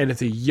 and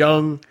it's a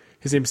young...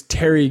 His name's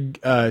Terry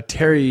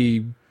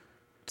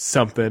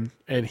something,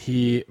 and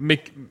he...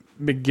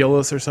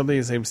 McGillis or something.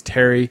 His name's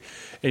Terry,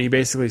 and he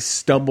basically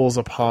stumbles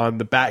upon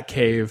the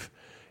Batcave,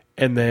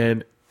 and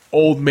then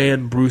old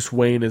man Bruce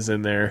Wayne is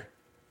in there,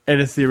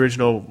 and it's the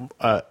original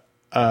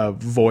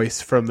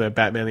voice from the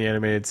Batman the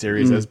Animated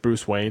Series as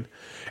Bruce Wayne,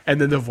 and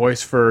then the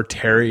voice for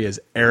Terry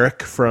is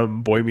Eric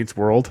from Boy Meets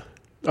World.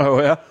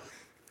 Oh yeah,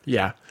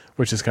 yeah,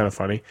 which is kind of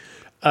funny.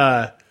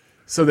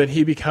 So then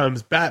he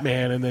becomes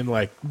Batman, and then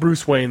like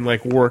Bruce Wayne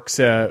like works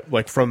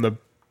like from the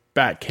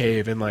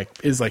Batcave, and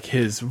like is like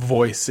his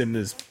voice in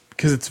his,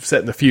 because it's set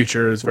in the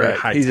future, is very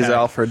high. He's tech. his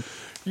Alfred.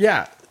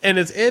 Yeah, and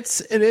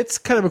it's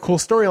kind of a cool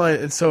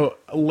storyline. And so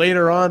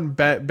later on,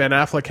 Ben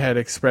Affleck had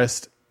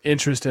expressed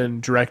interest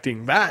in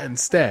directing that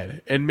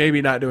instead, and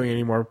maybe not doing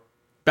any more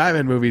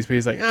Batman movies. But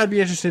he's like, I'd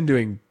be interested in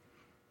doing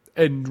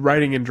and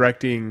writing and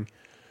directing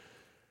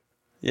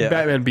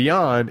Batman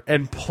Beyond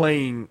and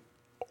playing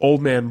old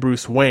man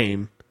Bruce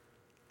Wayne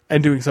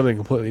and doing something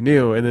completely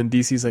new. And then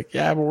DC's like,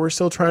 yeah, but we're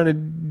still trying to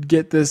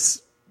get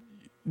this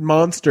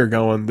monster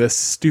going, this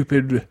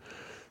stupid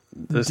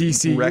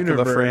DC wreck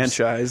universe of a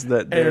franchise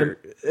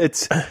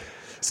it's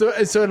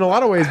so in a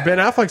lot of ways Ben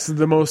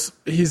Affleck's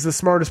he's the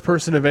smartest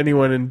person of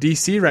anyone in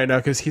DC right now,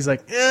 because he's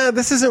like,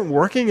 this isn't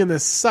working and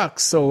this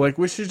sucks, so like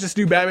we should just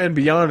do Batman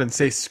Beyond and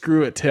say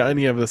screw it to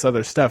any of this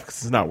other stuff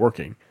because it's not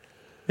working.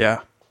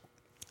 Yeah.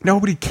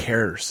 Nobody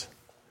cares.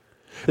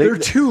 They're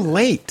too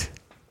late.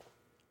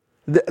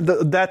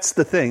 That's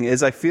the thing,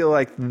 is I feel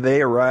like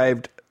they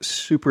arrived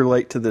super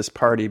late to this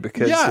party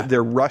because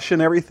they're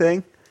rushing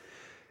everything.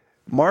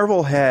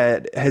 Marvel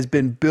has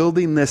been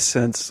building this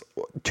since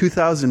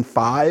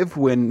 2005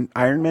 when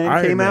Iron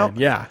Man came out.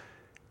 Yeah.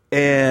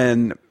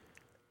 And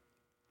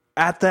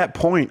at that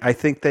point, I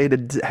think they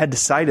had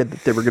decided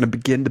that they were going to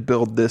begin to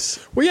build this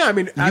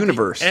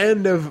universe. At the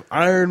end of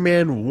Iron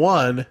Man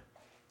 1,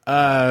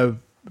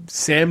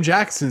 Sam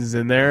Jackson's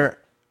in there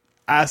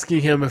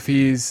asking him if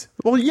he's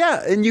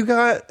and you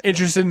got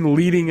interested in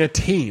leading a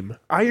team.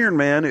 Iron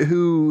Man,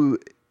 who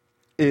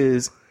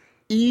is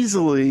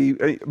easily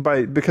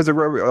because of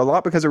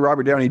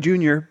Robert Downey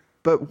Jr.,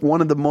 but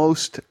one of the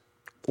most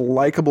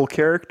likable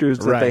characters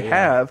that they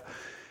have,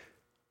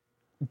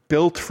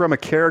 built from a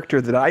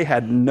character that I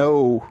had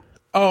no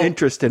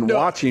interest in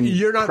watching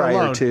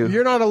prior to.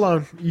 You're not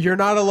alone. You're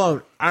not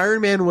alone.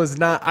 Iron Man was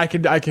not. I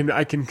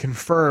can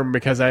confirm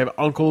because I have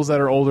uncles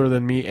that are older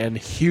than me and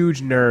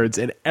huge nerds,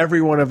 and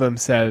every one of them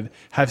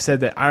have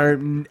said that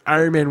Iron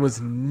Man was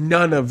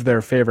none of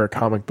their favorite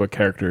comic book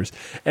characters.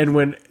 And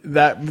when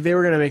they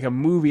were going to make a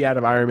movie out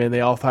of Iron Man, they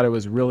all thought it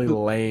was really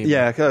lame.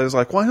 Yeah, because I was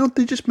like, why don't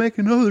they just make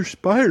another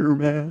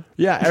Spider-Man?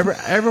 Yeah,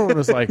 everyone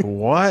was like,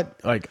 what?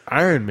 Like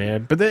Iron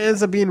Man, but that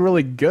ends up being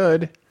really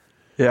good.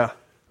 Yeah.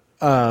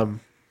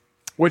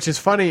 Which is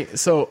funny.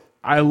 So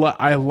I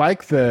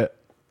like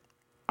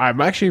I'm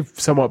actually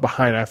somewhat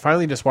behind. I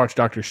finally just watched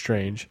Doctor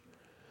Strange.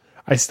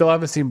 I still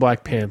haven't seen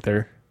Black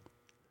Panther.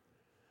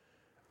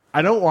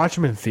 I don't watch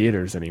them in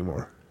theaters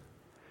anymore.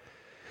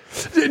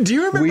 Do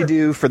you remember? We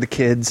do for the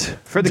kids.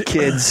 For the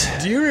kids.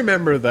 Do you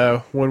remember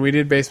though when we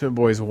did Basement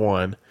Boys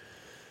 1?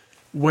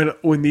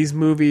 When these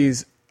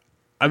movies,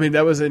 I mean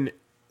that was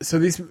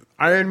these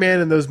Iron Man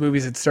and those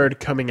movies had started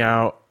coming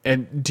out.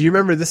 And do you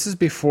remember this is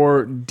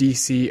before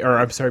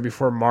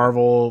before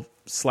Marvel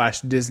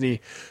 /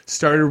 Disney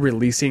started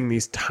releasing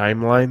these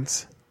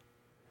timelines?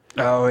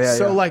 Oh, yeah.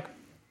 So,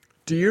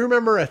 do you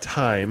remember a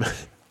time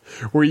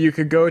where you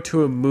could go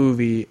to a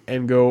movie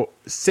and go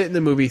sit in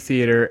the movie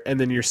theater, and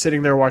then you're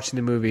sitting there watching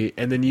the movie,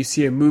 and then you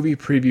see a movie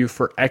preview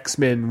for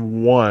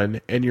X-Men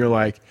 1, and you're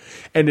like,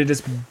 and it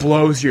just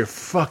blows your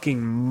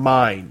fucking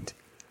mind.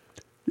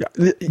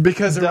 Yeah,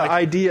 because the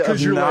idea of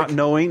not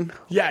knowing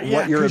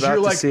what you're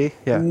about to see.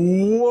 Yeah.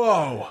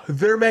 Whoa,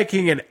 they're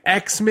making an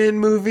X-Men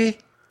movie,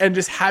 and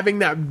just having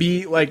that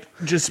be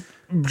just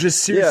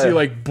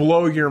seriously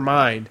blow your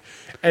mind.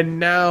 And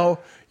now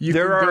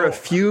there are a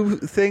few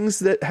things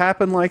that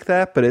happen like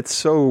that, but it's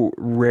so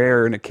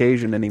rare an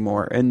occasion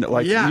anymore. And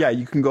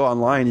you can go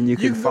online and you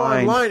can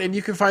find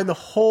the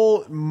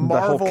whole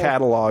Marvel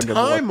catalog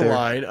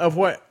timeline of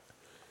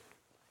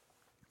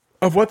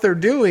what they're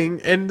doing,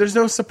 and there's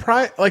no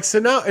surprise. So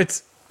now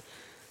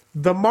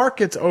the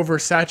market's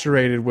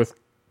oversaturated with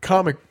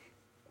comic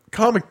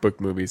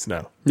book movies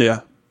now.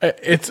 Yeah.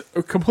 It's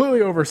completely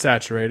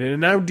oversaturated,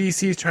 and now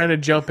DC's trying to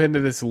jump into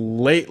this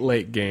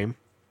late game.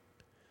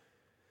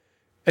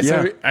 And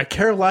so I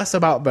care less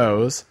about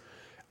those.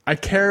 I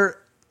care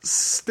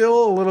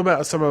still a little bit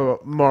about some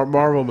of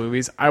Marvel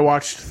movies. I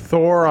watched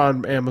Thor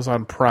on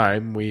Amazon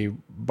Prime. We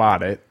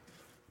bought it.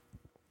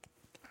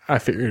 I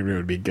figured it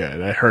would be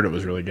good. I heard it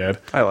was really good.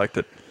 I liked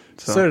it.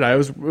 So did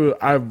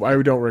I.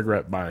 I don't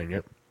regret buying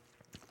it.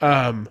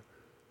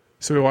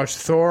 So we watched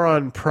Thor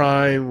on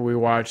Prime. We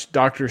watched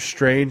Doctor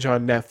Strange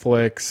on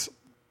Netflix.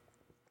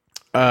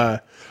 I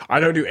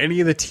don't do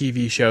any of the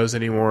TV shows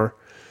anymore.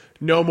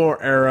 No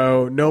more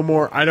Arrow. No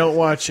more. I don't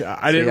watch.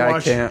 I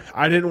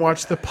didn't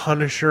watch The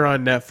Punisher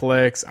on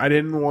Netflix. I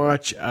didn't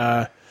watch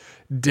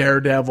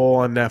Daredevil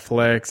on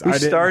Netflix. We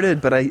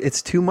started, but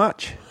it's too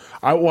much.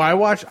 I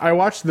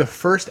watched the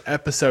first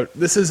episode.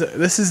 This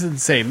is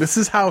insane. This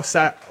is how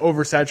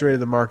oversaturated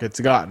the market's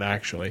gotten.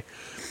 Actually,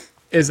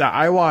 is that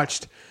I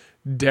watched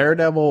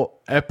Daredevil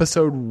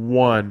episode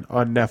 1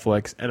 on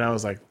Netflix, and I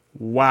was like,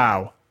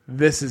 "Wow,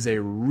 this is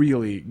a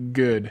really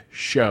good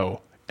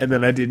show." And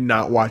then I did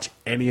not watch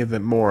any of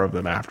them more of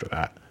them after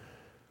that.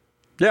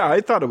 Yeah,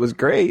 I thought it was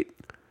great.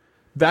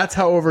 That's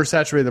how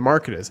oversaturated the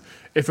market is.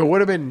 If it would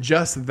have been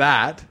just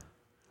that,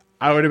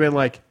 I would have been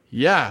like,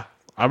 "Yeah,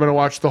 I'm going to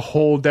watch the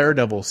whole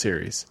Daredevil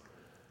series."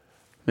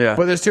 Yeah.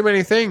 But there's too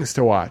many things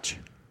to watch.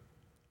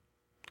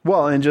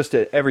 Well, and just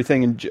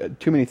everything,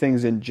 too many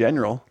things in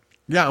general.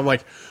 Yeah, I'm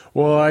like,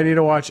 well, I really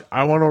want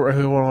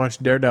to watch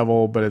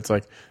Daredevil, but it's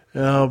like,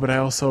 no, but I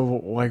also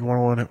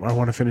want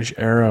to finish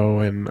Arrow,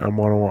 and I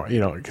want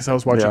to, because I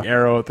was watching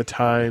Arrow at the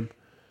time,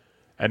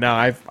 and now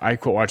I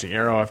quit watching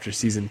Arrow after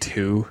season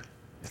 2,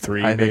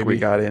 3. I think we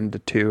got into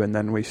 2 and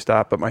then we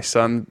stopped. But my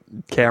son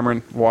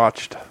Cameron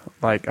watched,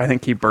 I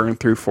think he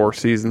burned through 4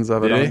 seasons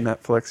of it on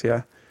Netflix.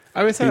 Yeah, I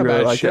mean, it's not a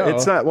bad show.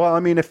 It's not. Well,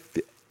 I mean,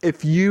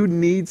 if you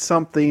need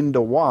something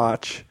to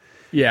watch,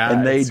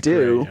 and they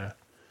do. Great,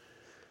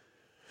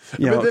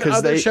 but then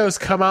other shows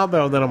come out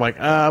though, and then I'm like,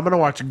 I'm gonna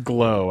watch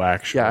Glow.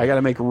 Actually, yeah, I got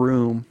to make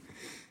room.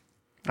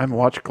 I haven't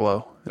watched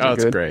Glow.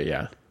 It's great.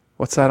 Yeah,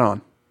 what's that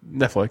on?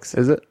 Netflix.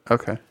 Is it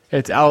okay?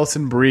 It's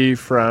Alison Brie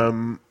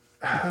from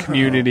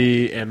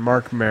Community and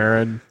Mark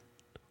Maron.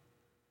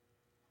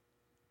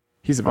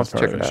 He's the best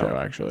part of the show,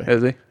 actually.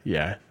 Is he?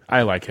 Yeah.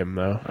 I like him,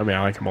 though. I mean,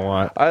 I like him a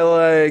lot. I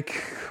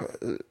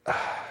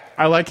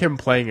like him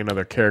playing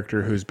another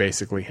character who's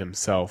basically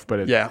himself,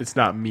 but it's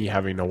not me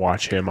having to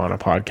watch him on a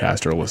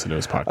podcast or listen to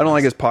his podcast. I don't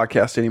like his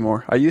podcast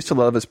anymore. I used to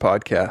love his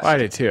podcast. I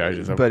did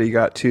too. But he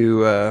got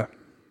too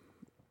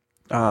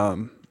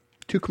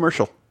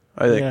commercial,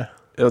 I think. Yeah.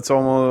 It's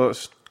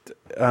almost...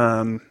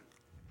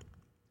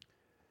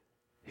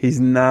 he's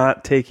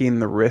not taking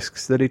the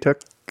risks that he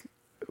took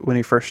when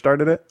he first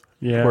started it.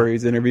 Yeah. Where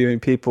he's interviewing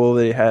people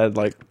that he had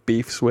like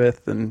beefs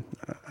with, and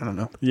I don't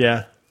know.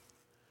 Yeah.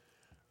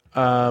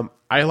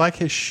 I like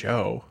his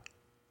show.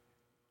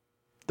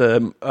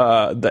 The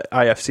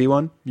IFC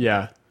one?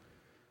 Yeah.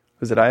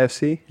 Was it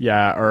IFC?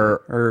 Yeah,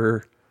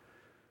 or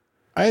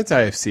it's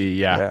IFC,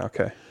 yeah. Yeah,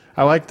 okay.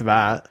 I liked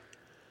that.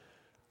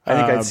 I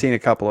think I'd seen a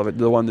couple of it.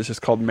 The one that's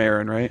just called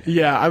Marin, right?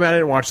 Yeah, I mean, I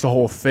didn't watch the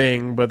whole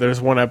thing, but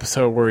there's one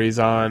episode where he's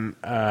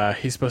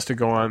supposed to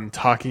go on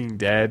Talking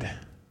Dead,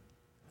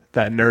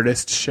 that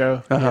Nerdist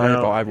show. You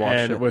know? I've watched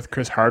and it. with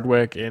Chris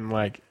Hardwick, and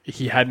like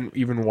he hadn't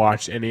even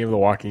watched any of The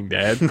Walking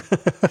Dead.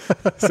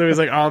 So he's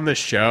like on the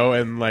show,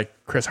 and like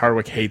Chris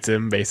Hardwick hates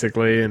him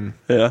basically, and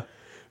yeah.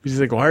 He's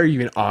like, why are you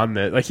even on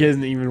this? Like, he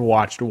hasn't even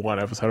watched one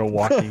episode of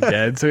Walking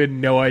Dead, so he had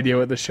no idea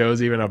what the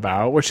show's even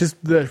about, which is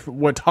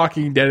what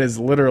Talking Dead is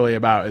literally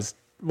about, is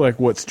like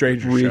what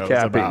Stranger Show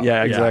is about.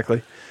 Yeah,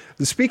 exactly.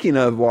 Yeah. Speaking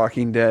of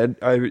Walking Dead,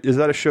 is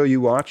that a show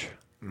you watch?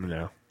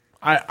 No.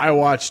 I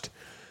watched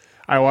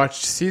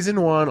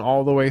season 1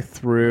 all the way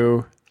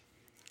through.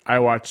 I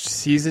watched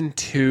season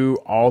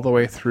 2 all the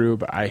way through,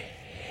 but I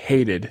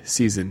hated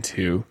season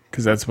 2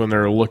 because that's when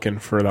they're looking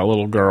for that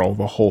little girl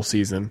the whole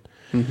season.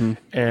 Mm-hmm.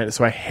 And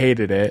so I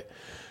hated it.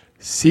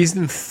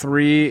 Season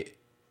 3,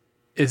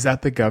 is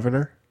that the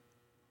governor?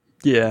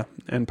 Yeah,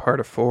 and part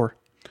of 4.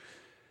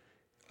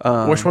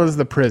 Which one is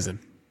the prison?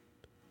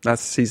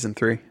 That's season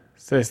 3.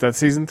 So that's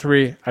season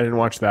 3. I didn't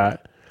watch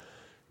that.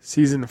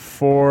 Season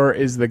 4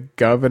 is the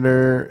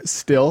governor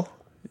still?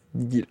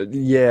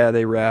 Yeah,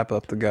 they wrap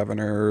up the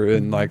governor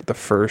in like the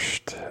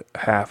first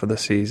half of the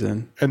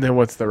season. And then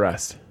what's the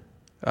rest?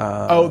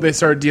 They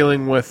start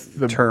dealing with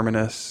the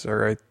Terminus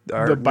or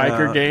the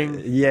biker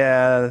gang.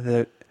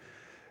 Yeah,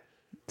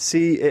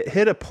 see, it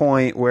hit a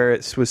point where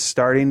it was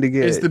starting to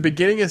get. Is the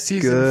beginning of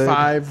season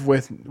 5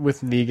 with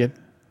Negan?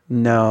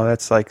 No,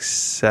 that's like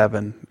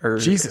 7 or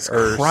Jesus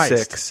or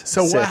Christ. 6.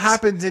 So 6. What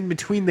happens in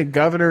between the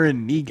governor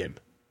and Negan?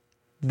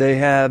 They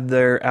have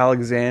their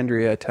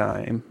Alexandria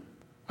time.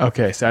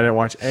 Okay, so I didn't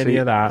watch any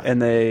of that.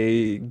 And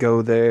they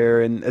go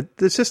there, and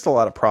it's just a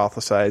lot of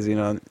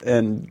prophesizing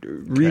and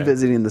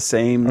revisiting the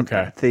same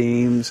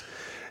themes.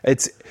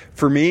 It's,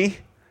 for me,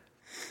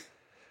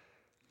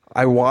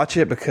 I watch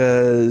it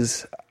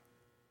because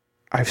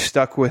I've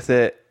stuck with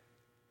it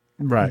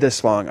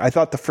this long. I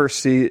thought the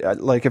first season,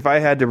 like if I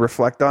had to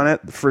reflect on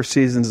it, the first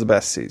season's the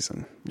best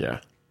season.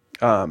 Yeah.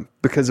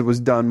 Because it was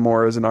done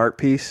more as an art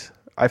piece.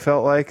 I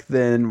felt like,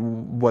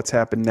 then what's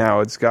happened now,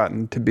 it's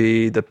gotten to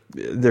be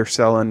they're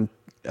selling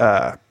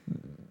pop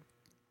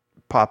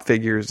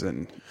figures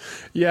and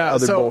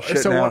other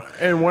bullshit now.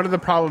 And one of the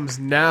problems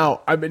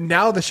now, I mean,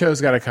 now the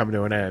show's got to come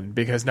to an end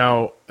because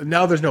now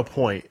there's no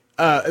point.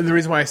 And the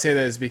reason why I say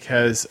that is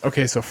because,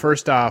 okay, so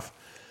first off,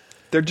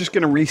 they're just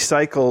going to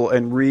recycle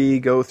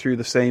and go through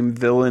the same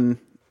villain.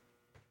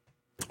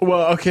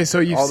 Well, okay, so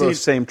you've seen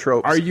those same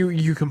tropes. Are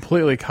you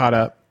completely caught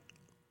up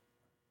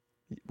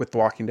with The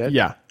Walking Dead?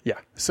 Yeah.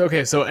 So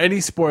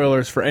any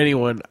spoilers for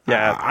anyone?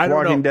 Yeah, I don't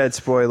Walking know. Dead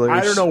spoilers.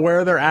 I don't know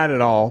where they're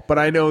at all, but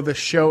I know the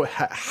show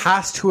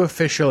has to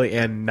officially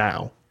end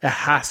now. It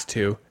has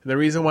to. And the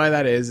reason why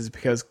that is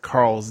because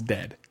Carl's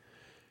dead.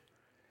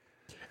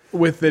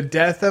 With the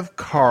death of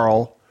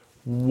Carl,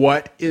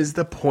 what is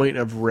the point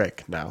of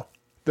Rick now?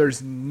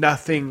 There's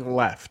nothing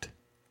left.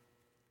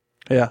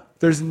 Yeah.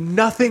 There's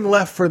nothing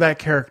left for that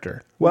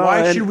character. Well,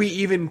 why should we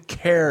even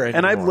care anymore?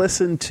 And I've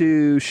listened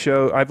to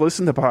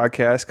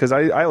podcasts, because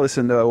I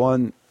listened to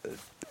one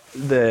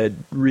that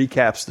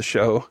recaps the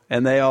show,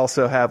 and they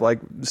also have like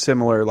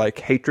similar like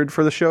hatred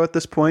for the show at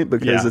this point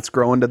because it's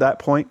growing to that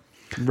point.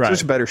 Right. So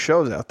there's better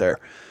shows out there.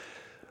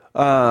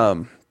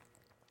 But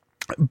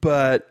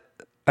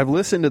I've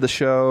listened to the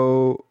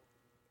show,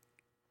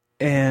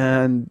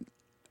 and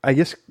I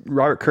guess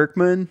Robert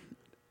Kirkman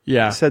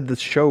said the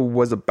show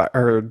was about,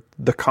 or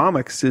the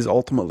comics is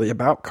ultimately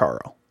about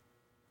Carl.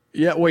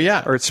 Yeah, well,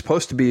 yeah. Or it's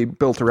supposed to be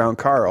built around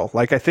Carl.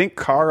 Like, I think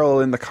Carl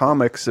in the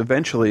comics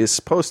eventually is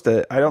supposed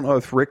to... I don't know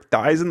if Rick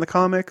dies in the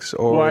comics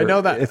or I know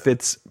that. If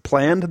it's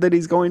planned that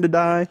he's going to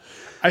die.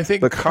 I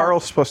think... But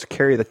Carl's supposed to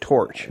carry the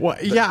torch. Well,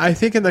 yeah, I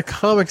think in the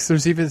comics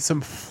there's even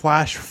some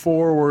flash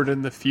forward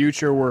in the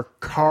future where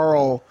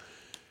Carl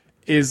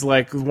is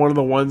like one of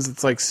the ones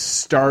that's like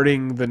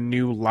starting the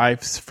new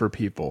lives for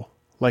people.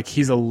 Like,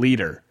 he's a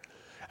leader.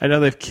 I know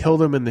they've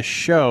killed him in the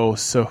show,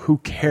 so who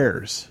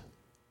cares?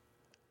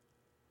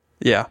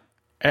 Yeah.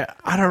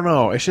 I don't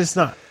know. It's just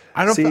not...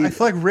 I don't. I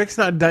feel like Rick's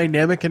not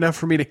dynamic enough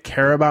for me to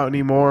care about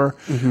anymore.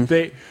 Mm-hmm.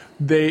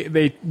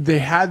 They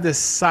had this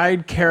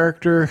side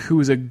character who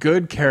was a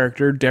good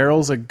character.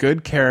 Daryl's a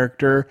good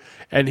character,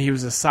 and he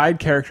was a side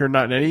character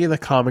not in any of the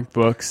comic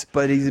books.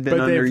 But he's been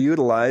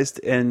underutilized,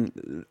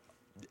 and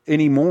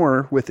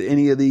anymore with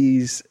any of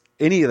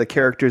the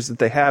characters that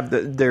they have,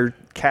 their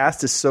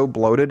cast is so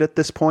bloated at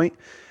this point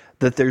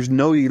that there's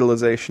no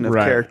utilization of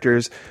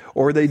characters,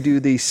 or they do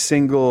these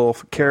single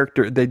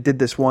character. They did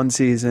this one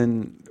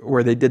season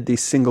where they did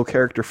these single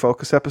character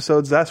focus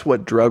episodes. That's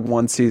what drug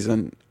one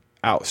season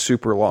out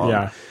super long.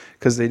 Yeah.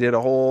 Because they did a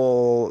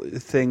whole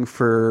thing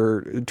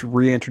to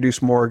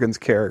reintroduce Morgan's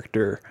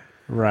character.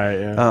 Right,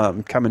 yeah.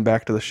 Coming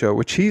back to the show,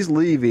 which he's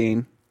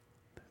leaving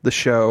the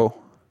show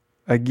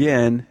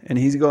again, and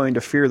he's going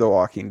to Fear the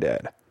Walking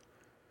Dead.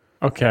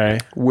 Okay.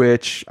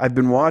 Which I've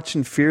been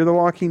watching Fear the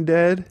Walking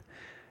Dead,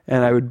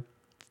 and I would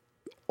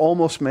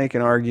almost make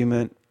an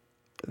argument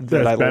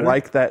that I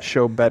like that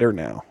show better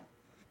now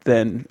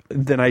than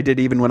I did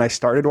even when I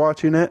started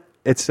watching it.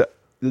 It's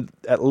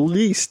at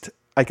least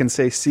I can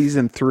say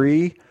season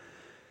 3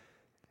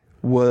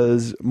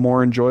 was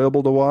more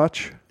enjoyable to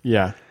watch.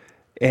 Yeah.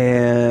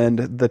 And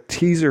the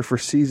teaser for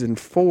season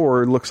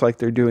 4 looks like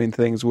they're doing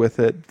things with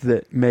it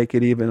that make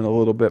it even a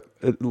little bit.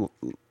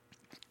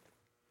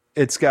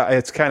 It's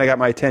kind of got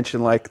my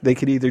attention. Like they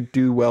could either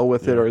do well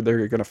with it or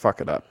they're going to fuck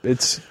it up.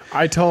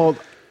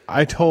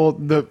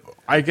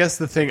 I guess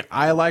the thing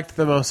I liked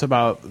the most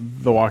about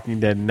The Walking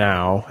Dead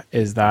now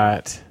is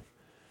that.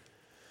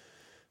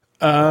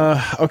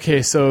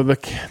 Okay, so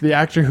the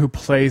actor who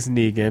plays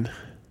Negan,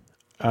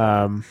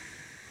 can't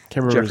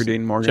remember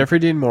Jeffrey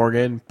Dean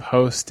Morgan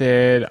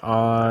posted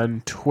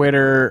on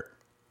Twitter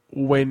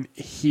when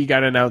he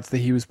got announced that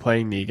he was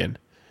playing Negan,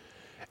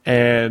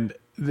 and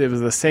it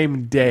was the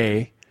same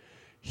day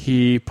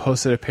he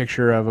posted a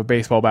picture of a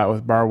baseball bat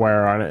with barbed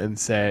wire on it and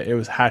said it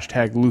was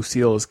hashtag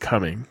Lucille is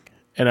coming,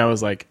 and I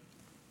was like,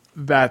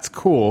 that's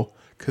cool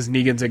because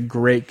Negan's a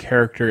great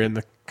character in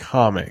the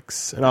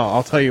comics, and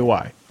I'll tell you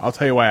why. I'll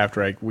tell you why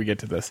after we get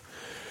to this.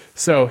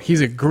 So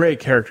he's a great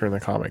character in the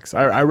comics.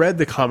 I read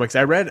the comics.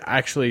 I read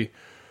actually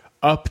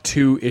up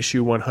to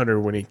issue 100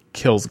 when he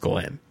kills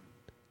Glenn.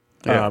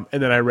 Yeah.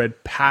 And then I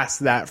read past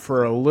that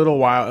for a little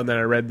while, and then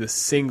I read this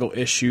single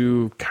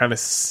issue kind of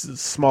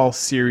small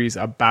series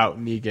about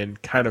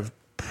Negan kind of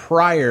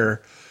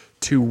prior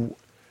to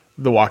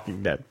The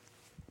Walking Dead,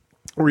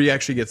 where you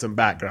actually get some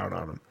background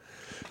on him.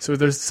 So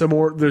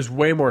there's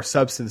way more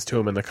substance to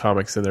him in the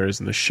comics than there is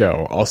in the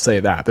show. I'll say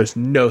that. There's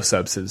no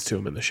substance to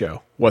him in the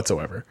show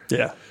whatsoever.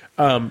 Yeah.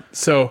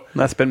 So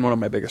that's been one of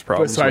my biggest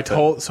problems. So I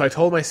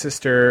told my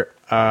sister,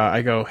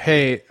 I go,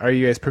 hey, are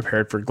you guys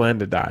prepared for Glenn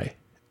to die?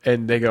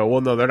 And they go, well,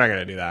 no, they're not going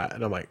to do that.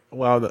 And I'm like,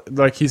 well,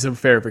 like he's a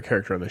favorite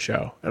character on the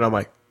show. And I'm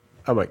like,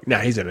 nah,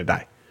 he's going to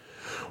die.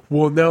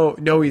 Well,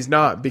 no, he's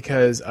not,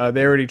 because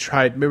they already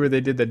tried. Remember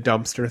they did the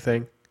dumpster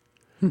thing?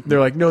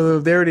 They're like, no,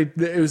 they already.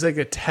 It was like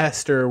a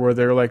tester where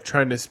they're like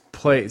trying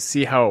to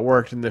see how it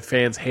worked, and the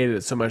fans hated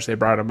it so much they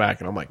brought him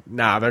back. And I'm like,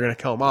 nah, they're gonna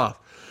kill him off.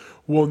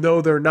 Well, no,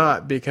 they're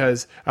not,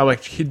 because I'm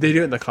like, they do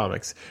it in the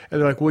comics,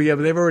 and they're like, well, yeah,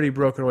 but they've already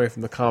broken away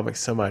from the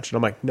comics so much. And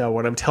I'm like, no,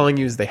 what I'm telling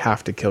you is they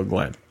have to kill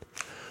Glenn.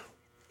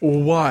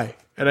 Well, why?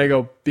 And I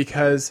go,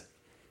 because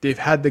they've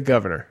had the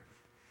governor.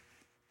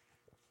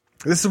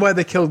 This is why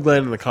they killed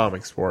Glenn in the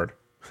comics, Ward.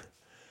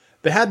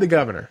 They had the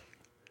governor.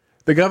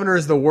 The governor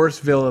is the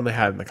worst villain they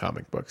had in the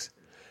comic books.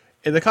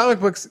 In the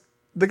comic books,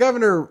 the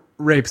governor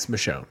rapes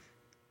Michonne.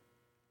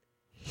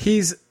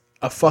 He's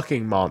a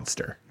fucking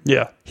monster.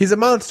 Yeah. He's a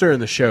monster in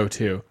the show,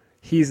 too.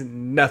 He's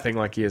nothing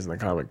like he is in the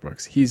comic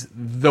books. He's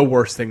the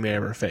worst thing they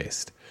ever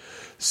faced.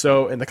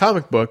 So in the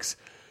comic books,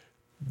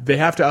 they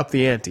have to up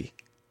the ante.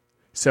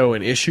 So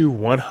in issue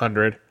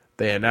 100,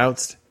 they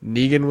announced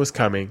Negan was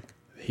coming.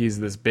 He's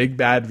this big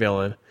bad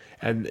villain.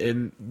 And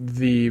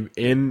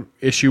in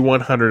issue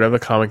 100 of the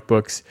comic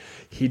books,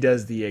 he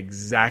does the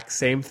exact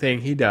same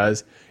thing he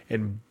does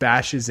and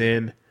bashes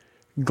in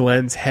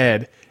Glenn's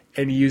head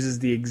and uses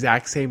the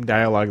exact same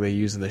dialogue they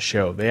use in the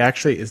show.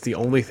 It's the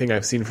only thing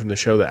I've seen from the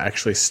show that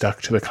actually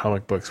stuck to the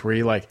comic books, where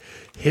he like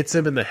hits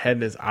him in the head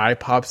and his eye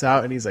pops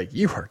out and he's like,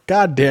 "You are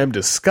goddamn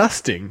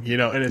disgusting,"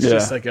 and it's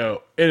just like and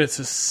it's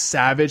just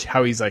savage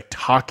how he's like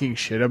talking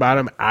shit about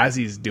him as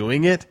he's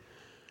doing it,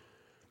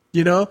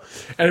 And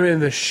I mean, in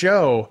the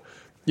show,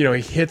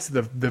 he hits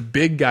the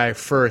big guy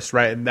first,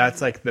 right? And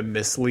that's like the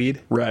mislead.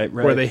 Right.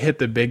 Where they hit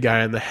the big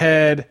guy in the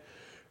head.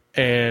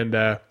 And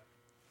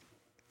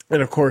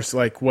of course,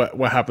 like what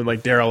happened,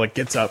 like Daryl like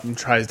gets up and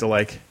tries to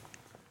like,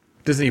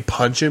 doesn't he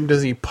punch him?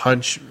 Doesn't he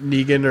punch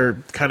Negan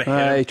or kind of hit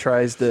him? He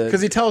tries to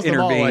because he tells them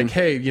all like,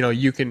 hey,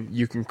 you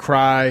can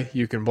cry,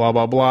 you can blah,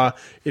 blah, blah.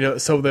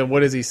 So then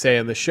what does he say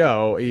in the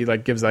show? He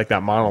like gives like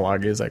that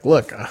monologue. He's like,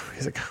 look,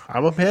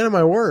 I'm a man of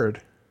my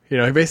word. He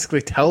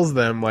basically tells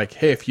them, like,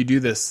 hey, if you do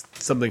this,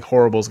 something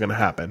horrible is going to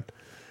happen.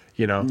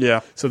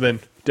 Yeah. So then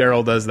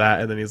Daryl does that,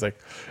 and then he's like,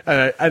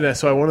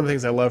 so one of the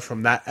things I love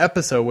from that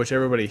episode, which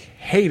everybody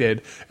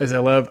hated, is I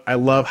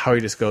love how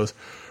he just goes,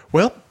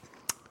 well,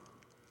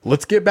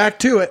 let's get back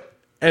to it.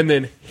 and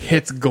then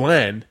hits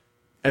Glenn,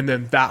 and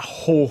then that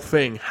whole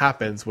thing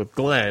happens with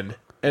Glenn,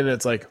 and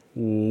it's like,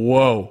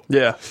 whoa.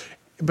 Yeah.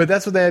 But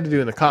that's what they had to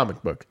do in the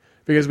comic book,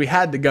 because we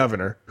had the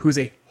governor, who's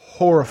a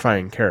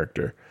horrifying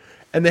character,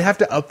 and they have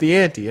to up the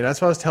ante. And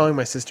that's what I was telling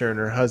my sister and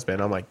her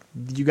husband. I'm like,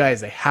 you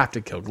guys, they have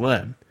to kill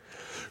Glenn.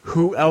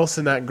 Who else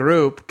in that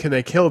group can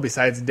they kill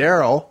besides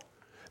Daryl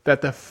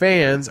that the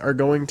fans are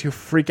going to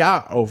freak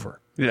out over?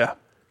 Yeah.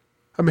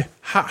 I mean,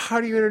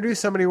 how do you introduce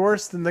somebody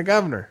worse than the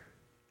governor?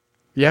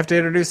 You have to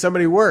introduce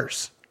somebody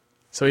worse.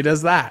 So he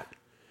does that.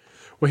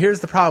 Well,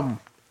 here's the problem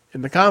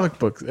in the comic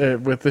book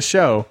with the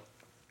show,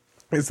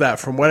 is that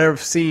from what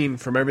I've seen,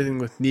 from everything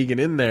with Negan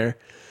in there,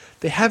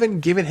 they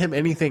haven't given him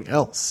anything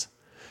else.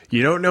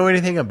 You don't know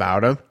anything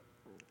about him.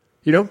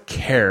 You don't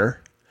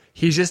care.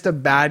 He's just a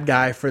bad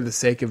guy for the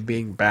sake of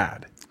being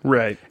bad.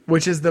 Right.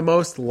 Which is the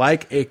most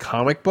like a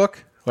comic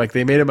book. Like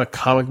they made him a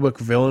comic book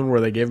villain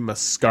where they gave him a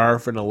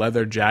scarf and a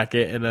leather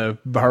jacket and a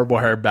barbed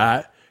wire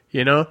bat,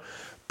 you know?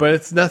 But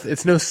it's nothing.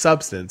 It's no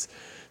substance.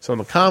 So in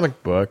the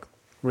comic book,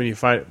 when you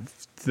find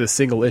the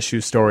single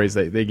issue stories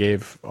that they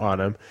gave on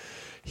him,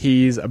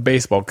 he's a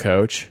baseball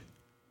coach.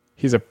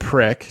 He's a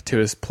prick to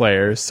his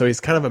players, so he's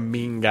kind of a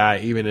mean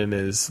guy even in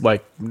his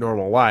like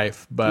normal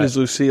life. But is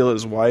Lucille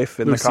his wife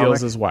in the comic?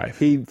 Lucille's his wife.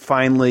 He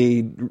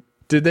finally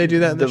did they do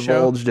that in the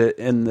show? Divulged it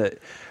in the.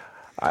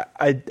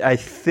 I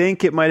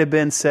think it might have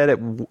been said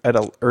at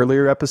an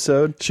earlier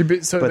episode. So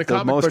but the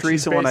the most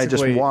recent one I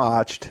just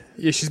watched.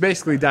 Yeah, she's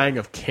basically dying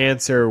of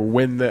cancer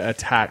when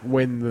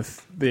the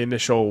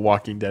initial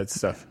Walking Dead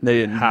stuff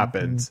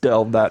happens.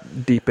 Delve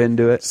that deep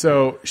into it.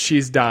 So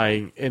she's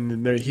dying,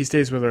 and he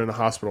stays with her in the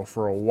hospital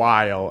for a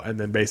while, and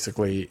then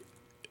basically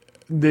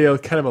they'll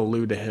kind of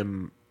allude to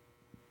him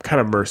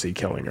kind of mercy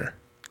killing her.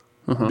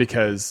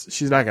 Because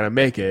she's not going to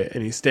make it,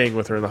 and he's staying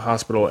with her in the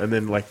hospital, and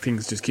then like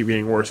things just keep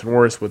getting worse and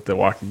worse with The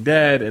Walking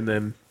Dead, and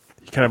then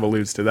he kind of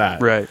alludes to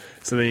that. Right.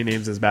 So then he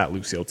names his bat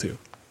Lucille 2.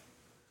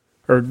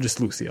 Or just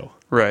Lucille.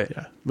 Right.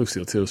 Yeah.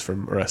 Lucille 2 is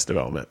from Arrested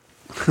Development.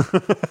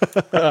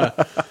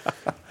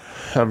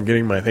 I'm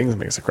getting my things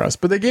mixed across.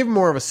 But they gave him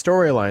more of a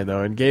storyline,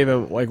 though, and gave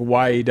him like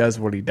why he does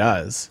what he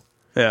does.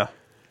 Yeah.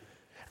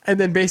 And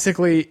then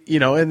basically, you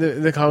know, in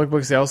the comic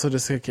books, they also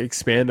just like,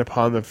 expand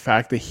upon the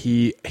fact that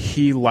he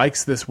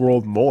likes this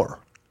world more.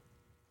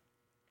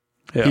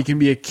 Yeah. He can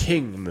be a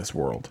king in this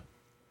world.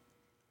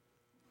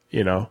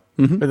 You know?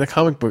 In the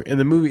comic book, in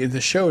the movie, in the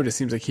show, it just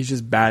seems like he's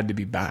just bad to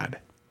be bad.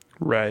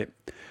 Right.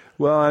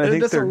 Well, and I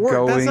think they're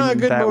going. That's not a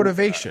good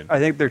motivation. I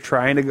think they're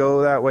trying to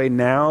go that way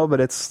now, but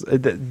they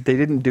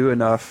didn't do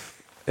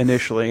enough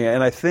initially.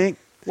 And I think.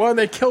 Well, and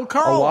they killed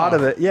Carl. A lot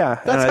of it, yeah.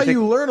 That's how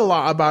you learn a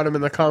lot about him in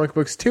the comic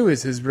books, too,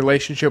 is his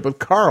relationship with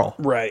Carl.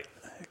 Right.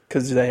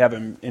 Because they have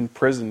him in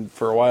prison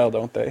for a while,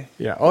 don't they?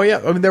 Yeah. Oh, yeah.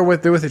 I mean, they're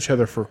with each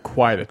other for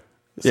quite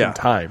some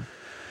time.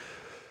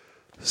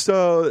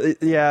 So,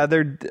 yeah,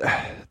 they're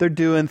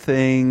doing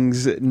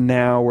things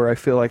now where I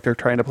feel like they're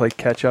trying to play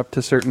catch up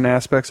to certain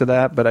aspects of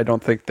that, but I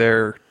don't think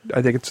I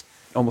think it's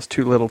almost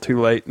too little too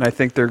late, and I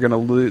think they're going to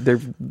lose.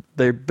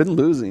 They've been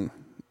losing.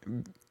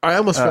 I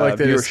almost feel like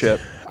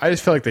viewership. I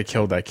just feel like they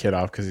killed that kid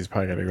off because he's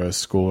probably going to go to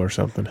school or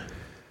something.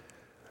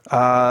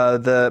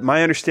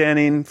 My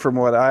understanding from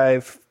what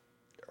I've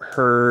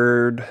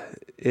heard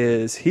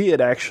is he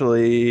had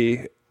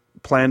actually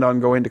planned on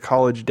going to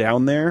college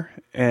down there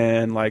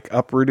and like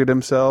uprooted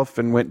himself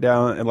and went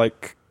down and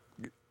like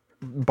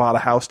bought a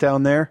house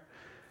down there,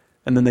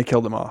 and then they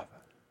killed him off.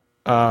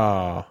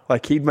 Oh,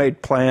 like he'd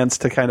made plans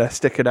to kind of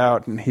stick it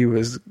out, and he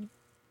was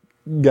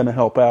gonna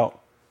help out.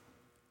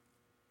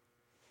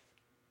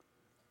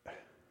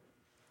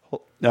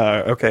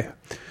 Okay.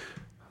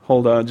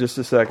 Hold on just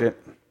a second.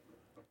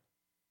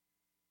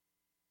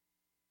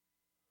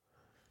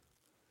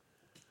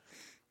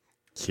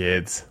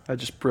 Kids. I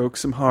just broke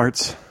some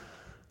hearts.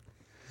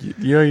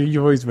 You know,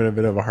 you've always been a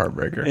bit of a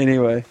heartbreaker.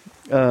 Anyway,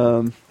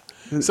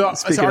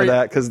 speaking of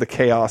that, because the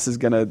chaos is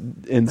going to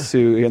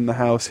ensue in the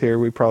house here,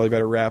 we probably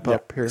better wrap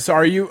up here. So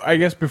I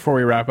guess before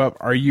we wrap up,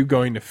 are you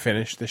going to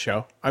finish the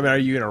show? I mean, are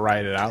you going to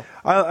write it out?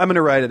 I'm going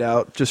to write it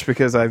out just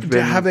because I've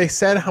been... Have they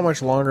said how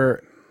much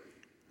longer...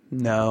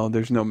 No,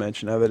 there's no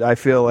mention of it. I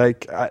feel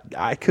like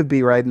I could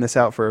be writing this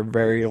out for a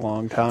very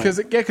long time.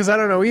 Because I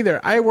don't know either.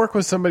 I work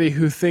with somebody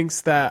who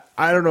thinks that,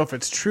 I don't know if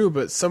it's true,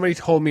 but somebody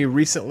told me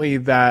recently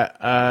that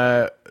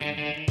the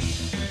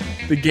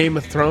Game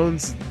of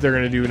Thrones, they're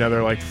going to do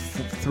another like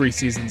 3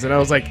 seasons. And I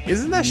was like,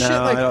 isn't that shit?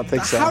 Like, I don't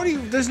think so. How do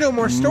you, there's no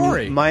more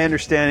story. My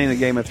understanding of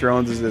Game of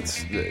Thrones is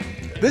this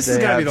is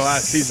got to be the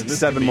last season. This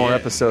 7 more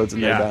episodes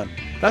and they're done.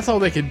 That's all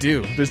they could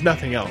do. There's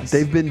nothing else.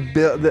 They've been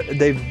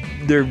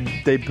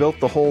they built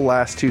the whole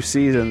last 2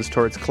 seasons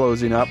towards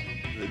closing up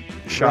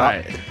shop.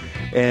 Right.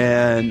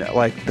 And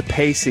like the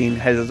pacing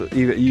has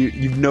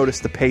you've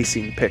noticed the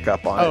pacing pick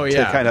up on it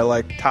to kind of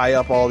like tie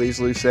up all these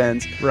loose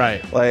ends.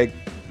 Right. Like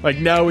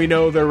now we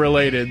know they're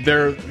related.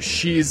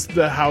 She's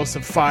the House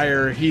of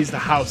Fire. He's the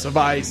House of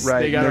Ice.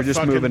 Right. They got they're a just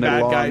fucking moving bad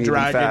it along guy even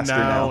dragon faster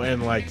now.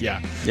 And like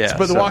Yeah.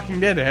 But The Walking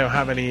Dead don't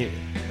have any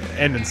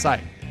end in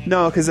sight.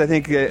 No, because I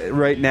think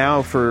right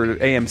now for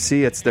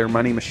AMC, it's their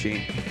money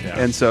machine,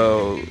 and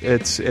so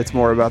it's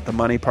more about the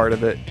money part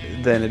of it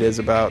than it is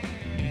about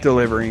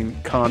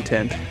delivering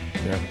content.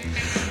 Yeah.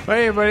 Well,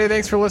 hey, everybody,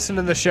 thanks for listening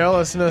to the show.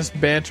 Listen to us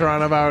banter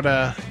on about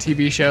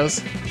TV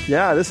shows.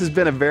 Yeah, this has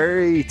been a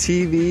very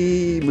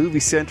TV,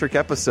 movie-centric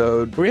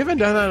episode. We haven't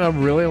done that in a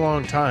really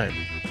long time.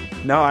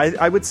 No,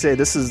 I would say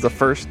this is the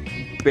first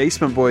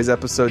Basement Boys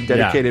episode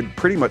dedicated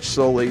pretty much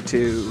solely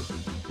to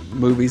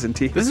movies and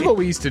TV. This is what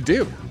we used to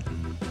do.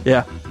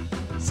 Yeah.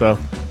 So,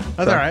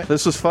 that's all right.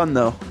 This was fun,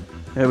 though.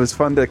 It was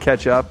fun to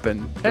catch up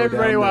and hey,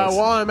 everybody, while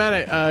I'm at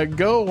it,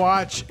 go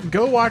watch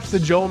the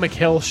Joel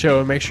McHale show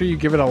and make sure you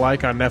give it a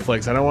like on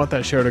Netflix. I don't want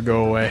that show to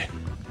go away.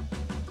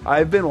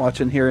 I've been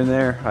watching here and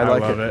there. I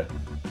like love it.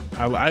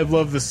 I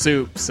love the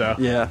soup, so.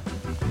 Yeah.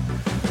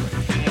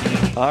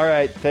 All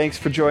right. Thanks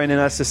for joining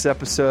us this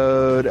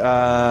episode.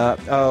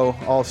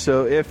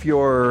 Also, if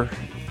you're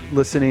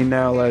listening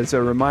now, as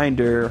a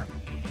reminder,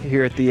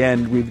 here at the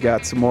end, we've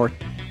got some more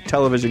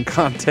television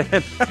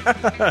content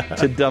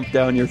to dump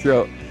down your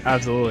throat.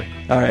 Absolutely.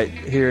 All right.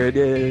 Here it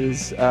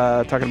is,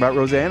 talking about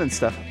Roseanne and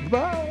stuff.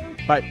 Bye.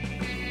 Bye.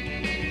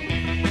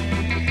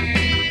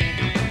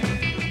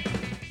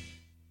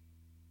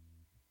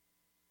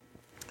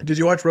 Did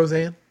you watch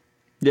Roseanne?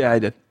 Yeah, I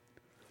did.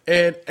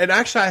 And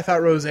actually, I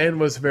thought Roseanne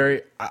was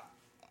very.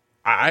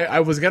 I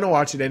was gonna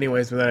watch it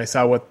anyways, but then I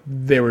saw what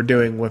they were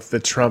doing with the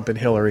Trump and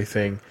Hillary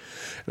thing,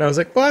 and I was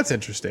like, "Well, that's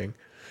interesting."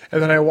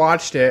 And then I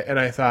watched it, and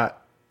I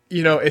thought,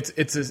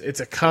 it's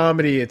a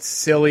comedy. It's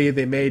silly.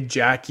 They made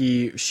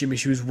Jackie. She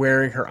was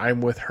wearing her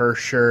 "I'm with her"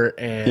 shirt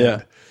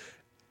and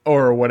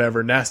or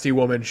whatever nasty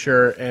woman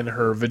shirt and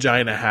her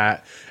vagina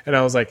hat, and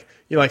I was like,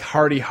 like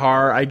Hardy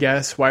Har, I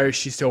guess. Why is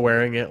she still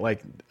wearing it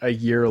like a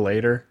year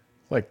later?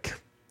 Like,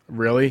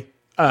 really?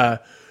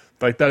 Like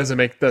that doesn't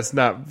make I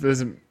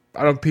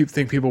don't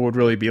think people would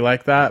really be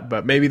like that,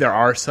 but maybe there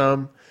are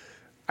some.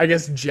 I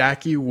guess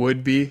Jackie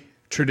would be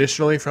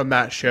traditionally from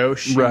that show.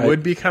 She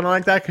would be kind of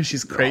like that because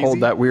she's crazy.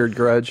 Hold that weird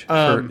grudge.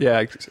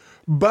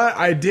 But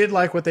I did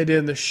like what they did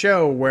in the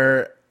show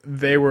where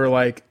they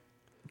were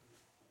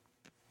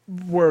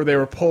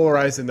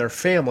polarized in their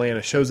family, and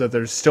it shows that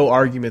there's still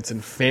arguments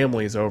in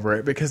families over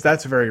it because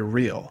that's very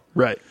real.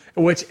 Right.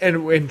 Which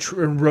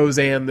and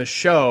Roseanne, the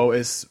show,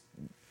 is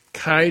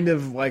kind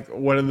of like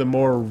one of the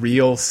more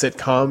real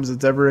sitcoms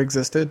that's ever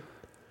existed.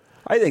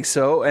 I think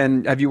so.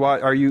 And have you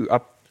watched? Are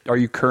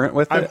you current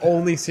with it? I've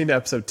only seen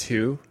episode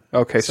 2.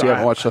 Okay, so you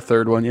haven't watched the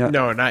third one yet?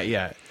 No, not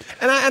yet.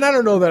 And I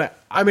don't know that.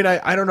 I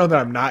don't know that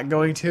I'm not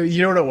going to.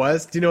 You know what it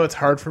was? Do you know what's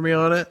hard for me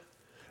on it?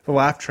 The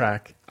laugh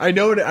track. I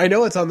know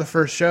it's on the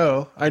first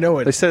show. I know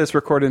it. They said it's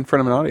recorded in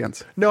front of an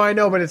audience. No, I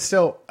know, but it's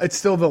still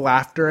the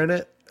laughter in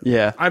it.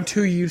 Yeah. I'm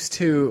too used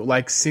to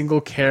like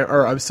single camera,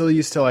 or I'm still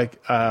used to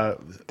like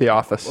The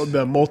Office.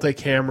 The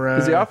multi-camera.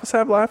 Does The Office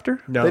have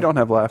laughter? No. They don't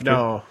have laughter.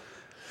 No.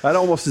 That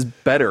almost is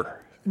better.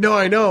 No,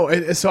 I know.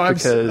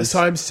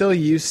 I'm still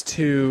used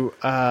to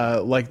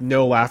like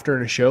no laughter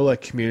in a show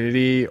like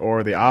Community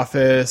or The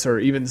Office or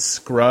even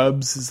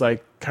Scrubs is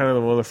like kind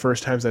of one of the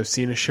first times I've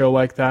seen a show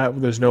like that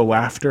where there's no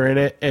laughter in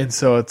it. And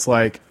so it's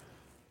like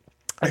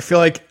I feel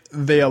like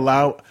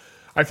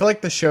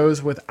the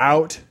shows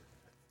without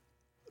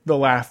the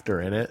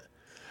laughter in it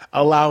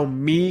allow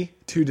me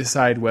to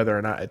decide whether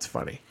or not it's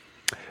funny.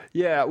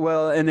 Yeah,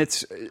 well, and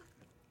it's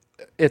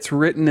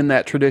written in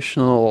that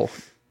traditional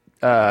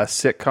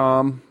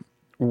sitcom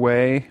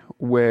way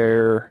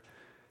where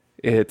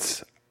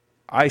it's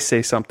I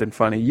say something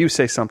funny, you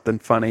say something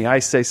funny, I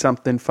say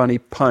something funny,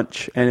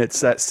 punch, and it's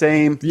that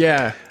same.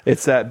 Yeah,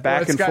 it's that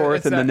back and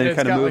forth, and then they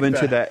kind of move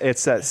into that.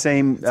 It's that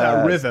same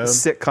rhythm,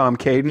 sitcom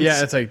cadence.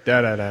 Yeah, it's like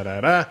da da da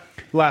da da.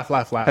 Laugh,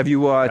 laugh, laugh. Have you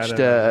watched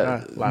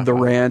The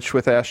Ranch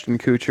with Ashton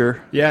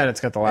Kutcher? Yeah, and it's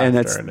got the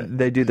laughter in it.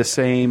 They do the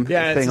same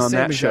thing on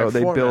that show.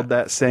 They build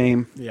that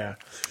same. Yeah,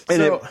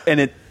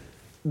 and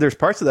there's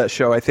parts of that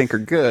show I think are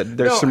good.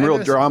 There's some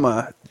real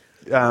drama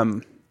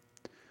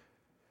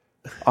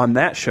on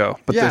that show,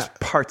 but there's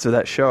parts of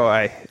that show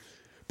I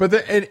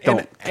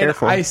don't care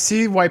for. I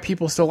see why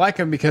people still like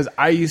them because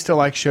I used to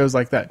like shows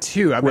like that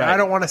too. I mean, I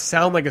don't want to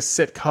sound like a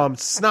sitcom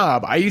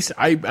snob.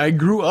 I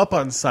grew up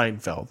on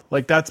Seinfeld.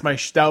 Like that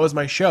was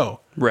my show.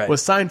 Right.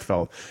 Was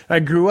Seinfeld. And I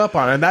grew up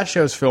on it, and that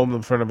show's filmed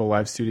in front of a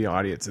live studio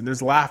audience, and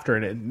there's laughter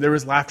in it. And there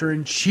was laughter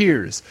in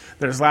Cheers.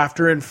 There's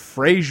laughter in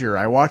Frasier.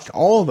 I watched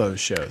all those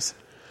shows.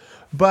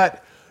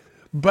 But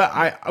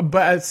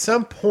at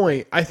some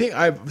point, I think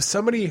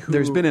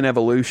there's been an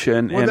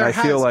evolution, and I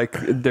feel like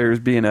there's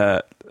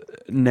been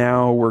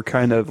now we're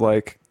kind of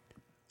like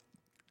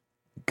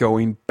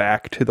going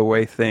back to the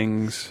way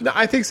things. No,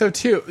 I think so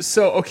too.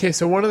 So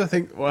one of the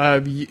things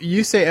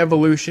you say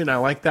evolution, I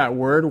like that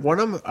word. One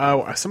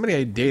of somebody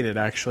I dated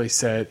actually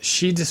said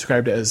she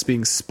described it as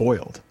being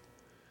spoiled.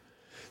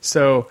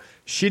 So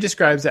she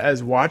describes it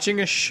as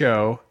watching a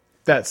show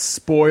that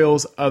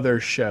spoils other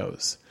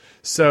shows.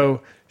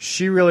 So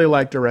she really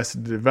liked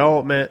Arrested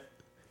Development.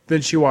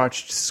 Then she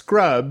watched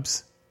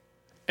Scrubs,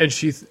 and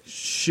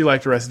she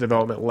liked Arrested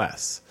Development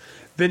less.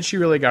 Then she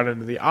really got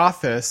into The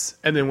Office,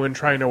 and then when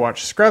trying to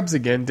watch Scrubs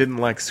again, didn't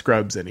like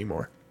Scrubs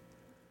anymore.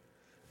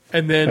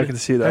 And then I can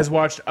see that. has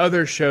watched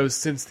other shows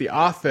since The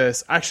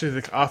Office. Actually,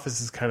 The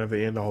Office is kind of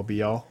the end-all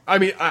be-all. I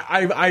mean,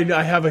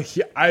 I have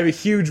a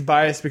huge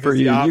bias because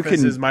The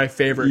Office is my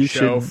favorite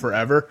show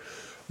forever.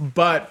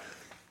 But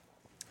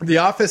The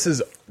Office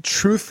is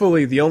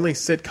truthfully the only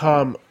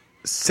sitcom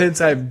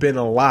since I've been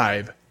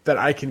alive that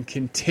I can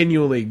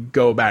continually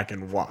go back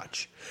and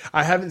watch.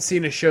 I haven't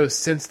seen a show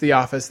since The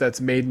Office that's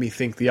made me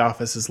think The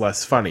Office is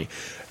less funny.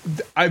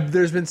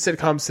 There's been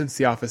sitcoms since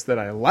The Office that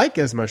I like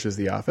as much as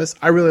The Office.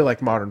 I really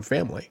like Modern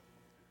Family.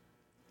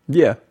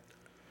 Yeah.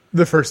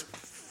 The first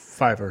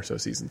 5 or so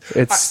seasons.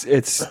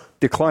 It's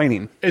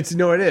declining. It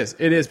is.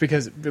 It is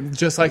because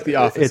just like The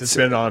Office, it's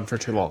been on for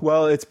too long.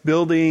 Well, it's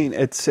building.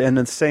 And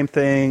the same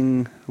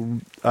thing,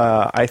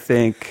 I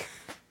think,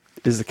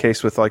 is the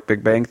case with like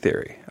Big Bang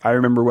Theory. I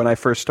remember when I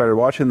first started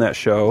watching that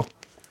show,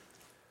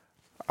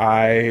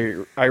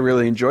 I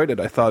really enjoyed it.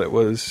 I thought it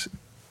was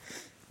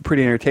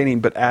pretty entertaining,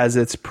 but as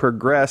it's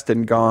progressed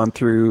and gone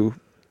through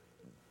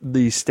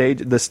the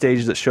stage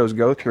that shows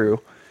go through,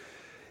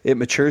 it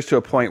matures to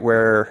a point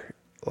where,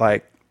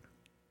 like,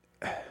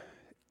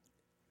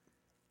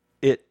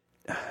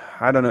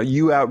 I don't know,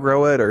 you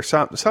outgrow it or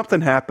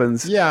something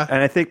happens. Yeah.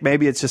 And I think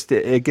maybe it's just,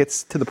 it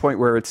gets to the point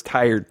where it's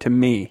tired to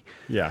me.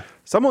 Yeah.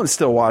 Someone's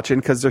still watching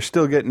because they're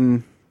still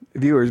getting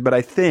viewers, but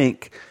I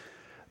think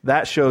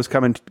that show's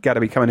got to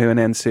be coming to an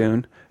end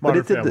soon.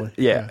 Modern Family.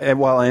 Yeah.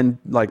 And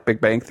like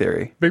Big Bang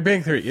Theory. Big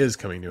Bang Theory is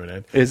coming to an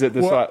end. Is it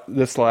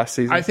this last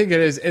season? I think it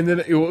is. And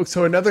then,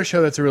 so another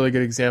show that's a really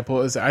good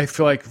example is I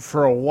feel like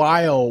for a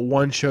while,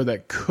 one show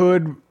that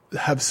could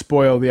have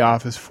spoiled The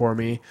Office for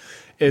me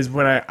is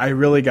when I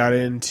really got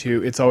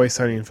into It's Always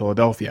Sunny in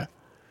Philadelphia.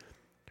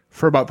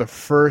 For about the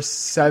first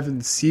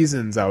 7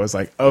 seasons, I was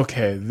like,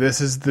 okay,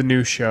 this is the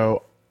new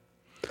show.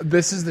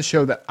 This is the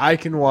show that I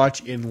can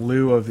watch in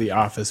lieu of The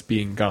Office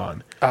being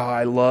gone. Oh,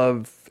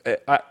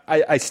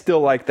 I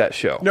still like that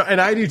show. No,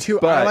 and I do too.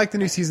 But I like the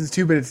new seasons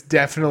too, but it's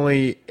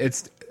definitely,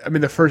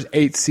 the first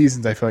 8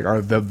 seasons I feel like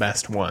are the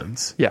best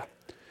ones. Yeah.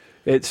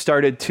 It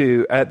started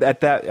to, at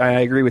that,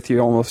 I agree with you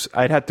almost.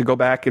 I'd have to go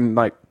back and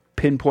like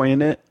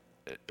pinpoint it.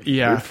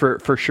 Yeah.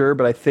 For sure,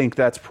 but I think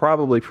that's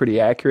probably pretty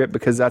accurate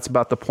because that's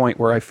about the point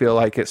where I feel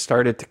like it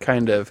started to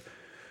kind of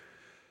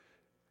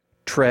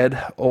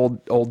tread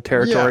old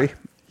territory.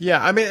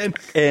 Yeah, I mean,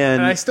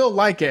 and I still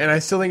like it, and I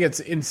still think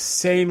it's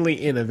insanely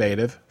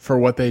innovative for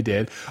what they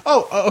did.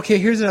 Oh, okay,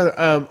 here's another,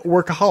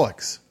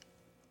 Workaholics.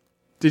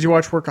 Did you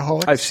watch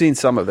Workaholics? I've seen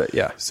some of it,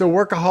 yeah. So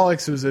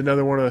Workaholics was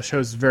another one of the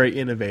shows very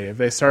innovative.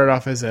 They started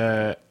off as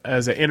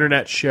an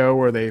internet show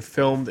where they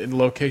filmed in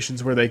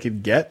locations where they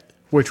could get,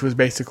 which was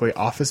basically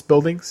office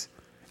buildings.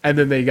 And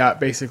then they got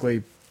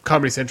basically,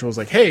 Comedy Central was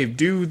like, hey,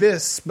 do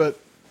this, but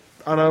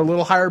on a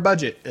little higher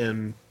budget.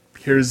 And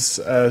here's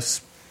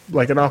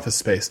like an office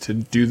space to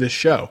do this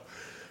show.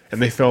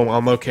 And they film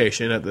on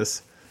location at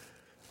this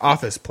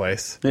office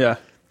place. Yeah.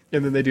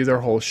 And then they do their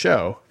whole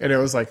show. And it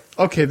was like,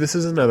 okay, this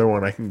is another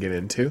one I can get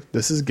into.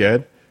 This is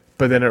good.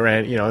 But then it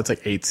ran, it's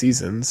like 8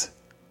 seasons.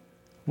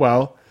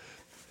 Well,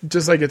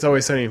 just like It's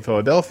Always Sunny in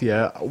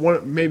Philadelphia,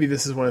 maybe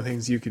this is one of the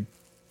things you could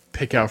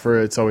pick out for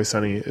It's Always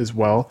Sunny as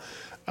well.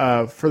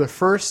 For the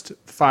first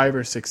 5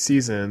 or 6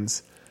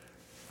 seasons,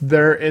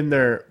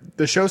 the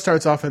show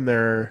starts off and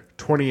they're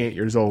 28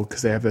 years old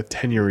because they have a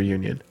 10-year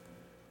reunion.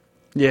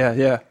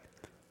 Yeah.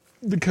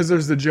 Because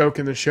there's the joke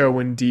in the show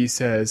when Dee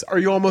says, "Are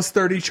you almost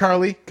 30,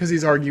 Charlie?" Because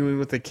he's arguing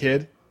with the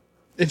kid.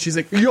 And she's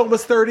like, "Are you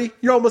almost 30?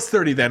 You're almost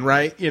 30 then,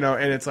 right?"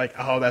 And it's like,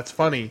 oh, that's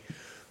funny.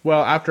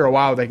 Well, after a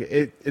while,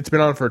 it's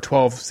been on for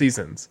 12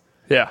 seasons.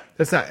 Yeah.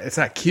 It's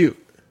not cute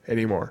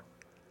anymore.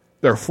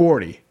 They're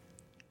 40.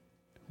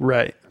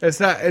 Right. It's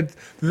not.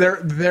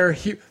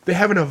 They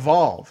haven't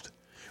evolved.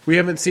 We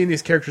haven't seen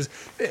these characters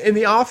in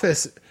The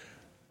Office.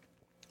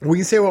 We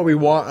can say what we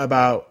want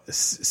about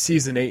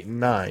season 8 and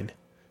 9,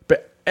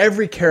 but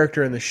every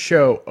character in the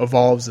show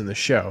evolves in the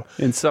show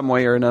in some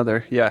way or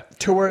another. Yeah.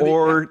 To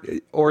where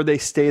or they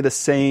stay the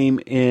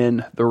same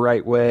in the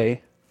right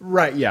way.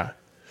 Right. Yeah.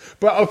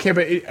 But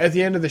at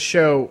the end of the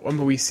show,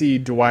 we see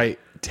Dwight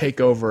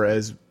take over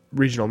as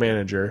regional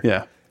manager.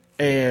 Yeah.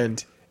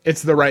 And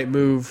it's the right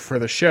move for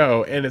the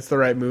show, and it's the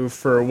right move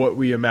for what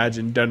we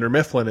imagine Dunder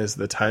Mifflin is at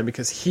the time,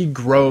 because he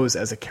grows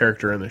as a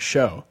character in the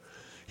show.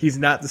 He's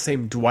not the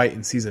same Dwight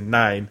in season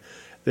 9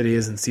 that he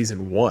is in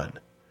season 1.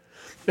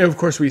 And of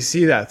course, we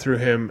see that through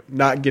him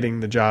not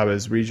getting the job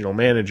as regional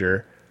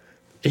manager.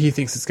 He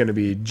thinks it's going to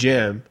be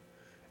Jim,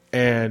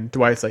 and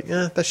Dwight's like,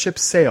 that ship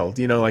sailed.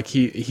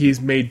 He's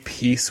made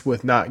peace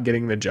with not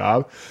getting the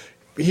job.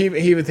 He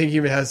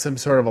even has some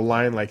sort of a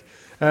line like,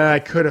 I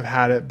could have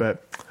had it,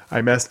 but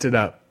I messed it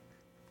up.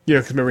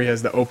 Because remember he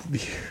has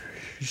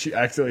she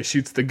accidentally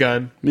shoots the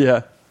gun.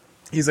 Yeah.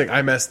 He's like,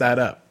 I messed that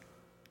up.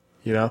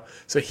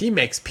 So he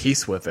makes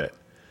peace with it.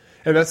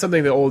 And that's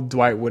something that old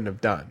Dwight wouldn't have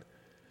done.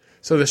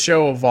 So the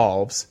show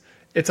evolves.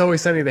 It's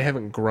Always Sunny, they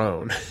haven't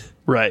grown.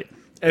 Right.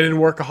 And in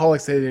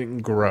Workaholics, they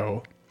didn't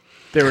grow.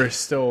 they were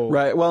still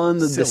right. Well, and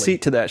the silly.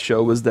 deceit to that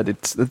show was that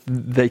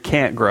they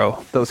can't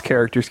grow. Those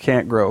characters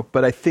can't grow.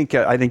 But I think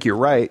you're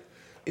right.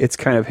 It's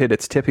kind of hit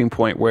its tipping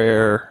point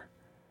where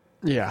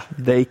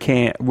they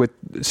can't with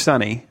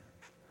Sunny.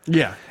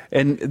 Yeah,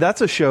 and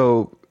that's a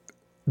show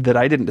that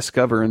I didn't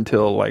discover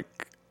until like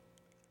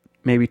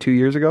maybe 2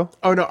 years ago.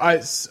 Oh no,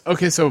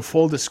 okay. So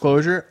full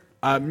disclosure,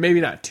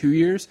 maybe not 2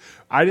 years.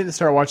 I didn't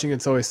start watching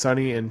It's Always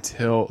Sunny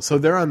until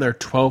they're on their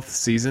 12th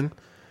season.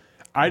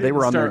 They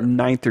were on their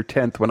 9th or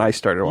 10th when I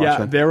started watching.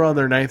 Yeah, they were on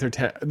their 9th or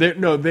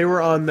 10th. They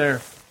were on their.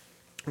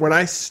 When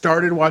I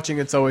started watching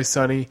It's Always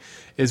Sunny,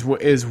 it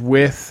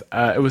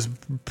was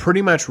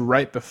pretty much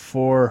right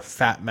before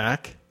Fat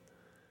Mac.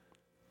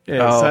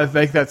 Yeah, so I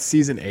think that's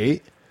season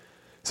 8.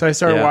 So I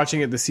started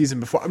watching it the season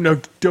before. No,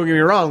 don't get me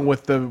wrong.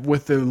 With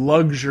the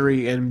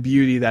luxury and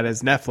beauty that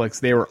is Netflix,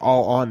 they were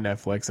all on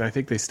Netflix, and I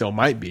think they still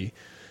might be.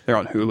 They're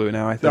on Hulu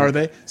now, I think. Are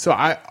they? So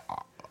I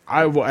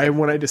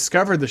when I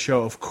discovered the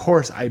show, of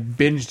course, I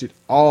binged it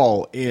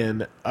all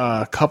in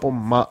a couple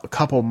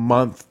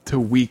month to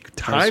week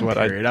time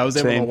period. I was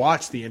able to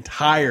watch the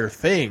entire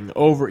thing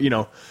over,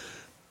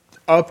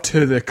 up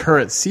to the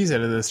current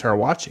season, and then start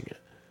watching it.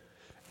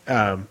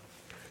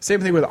 Same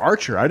thing with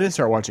Archer. I didn't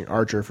start watching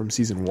Archer from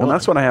season 1. And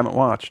that's one I haven't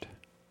watched.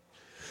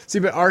 See,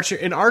 but Archer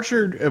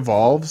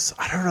evolves.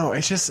 I don't know.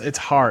 It's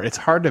hard. It's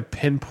hard to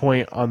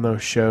pinpoint on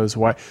those shows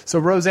why. So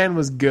Roseanne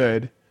was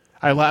good.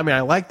 I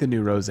like the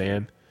new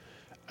Roseanne.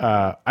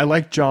 I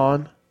like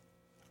John.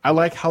 I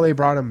like how they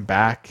brought him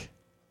back.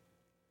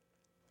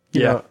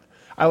 You know,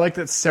 I like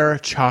that Sarah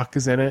Chalke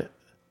is in it.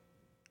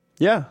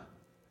 Yeah.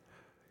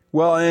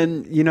 Well,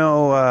 and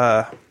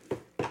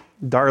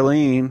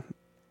Darlene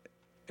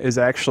is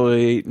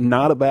actually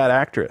not a bad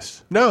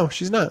actress. No,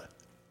 she's not.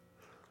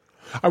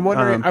 I'm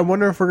wondering. I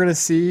wonder if we're going to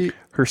see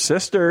her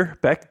sister,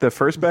 the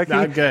first Becky,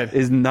 not good.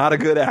 Is not a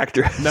good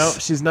actress. No,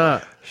 she's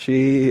not.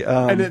 She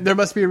and there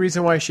must be a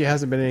reason why she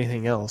hasn't been in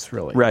anything else,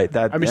 really. Right.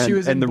 She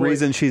was, and the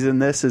reason she's in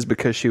this is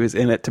because she was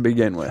in it to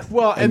begin with.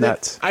 Well, and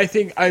that's I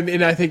think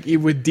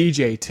with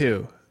DJ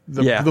too.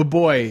 The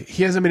boy,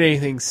 he hasn't been in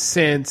anything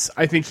since.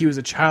 I think he was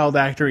a child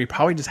actor. He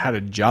probably just had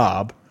a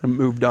job. And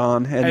moved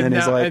on, and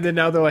then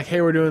now they're like,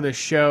 "Hey, we're doing this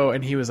show,"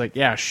 and he was like,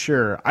 "Yeah,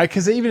 sure."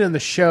 Because even in the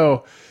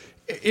show,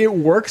 it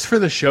works for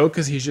the show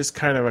because he's just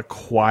kind of a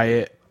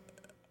quiet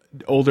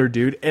older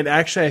dude. And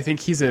actually, I think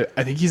he's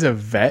a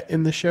vet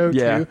in the show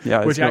too.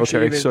 Yeah, which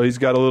military. So he's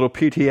got a little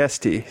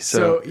PTSD.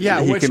 So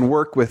he can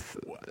work with.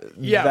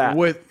 Yeah,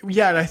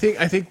 and I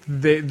think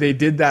they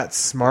did that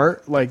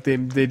smart. Like they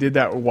did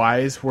that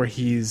wise, where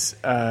he's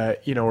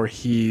where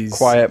he's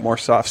quiet, more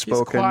soft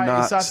spoken,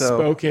 soft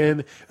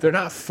spoken. They're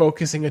not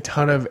focusing a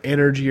ton of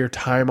energy or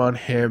time on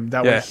him.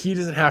 That way he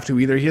doesn't have to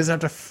either. He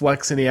doesn't have to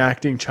flex any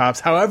acting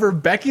chops. However,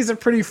 Becky's a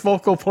pretty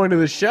focal point of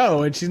the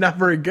show, and she's not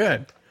very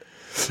good.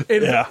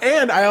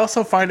 And I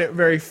also find it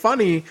very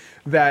funny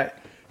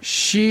that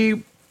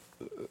she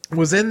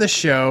was in the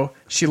show.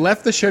 She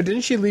left the show.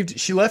 Didn't she leave?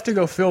 She left to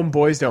go film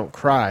Boys Don't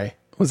Cry.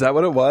 Was that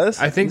what it was?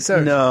 I think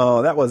so.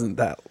 No, that wasn't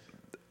that.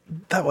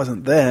 That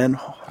wasn't then.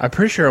 I'm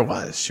pretty sure it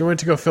was. She went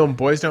to go film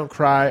Boys Don't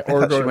Cry. She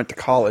went to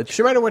college.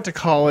 She might have went to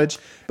college.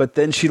 But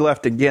then she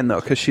left again,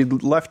 though, because she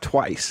left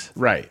twice.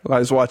 Right. I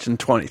was watching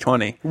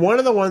 2020. One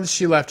of the ones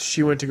she left,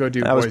 she went to go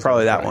do That Boys was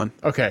probably Don't that Cry. one.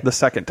 Okay. The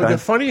second time. But the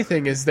funny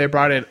thing is they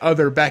brought in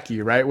other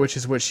Becky, right? Which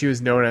is what she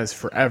was known as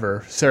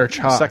forever. Sarah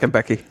Chalke. Second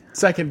Becky.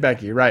 Second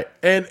Becky, right.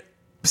 And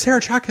Sarah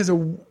Chalke has a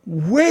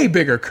way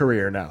bigger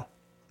career now.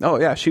 Oh,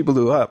 yeah. She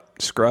blew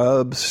up.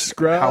 Scrubs.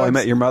 How I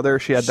Met Your Mother.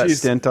 She had that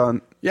stint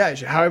on. Yeah,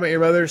 How I Met Your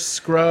Mother,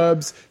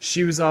 Scrubs.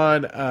 She was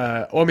on.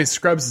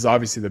 Scrubs is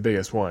obviously the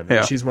biggest one.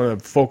 Yeah. She's one of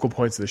the focal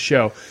points of the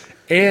show,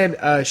 and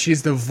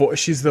she's the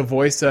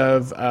voice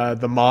of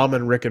the mom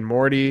in Rick and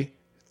Morty.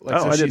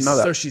 I didn't know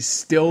that. So she's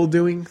still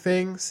doing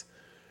things.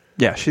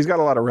 Yeah, she's got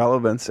a lot of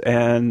relevance,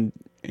 and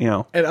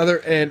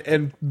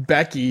and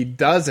Becky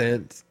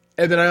doesn't.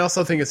 And then I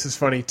also think it's just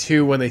funny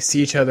too when they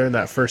see each other in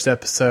that first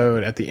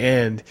episode at the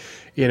end,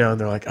 and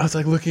they're like, "Oh, it's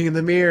like looking in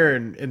the mirror."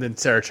 And then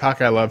Sarah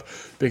Chalke I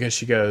love because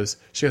she goes,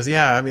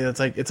 "Yeah, I mean it's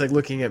like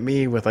looking at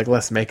me with like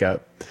less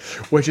makeup,"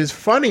 which is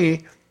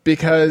funny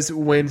because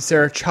when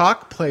Sarah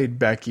Chalke played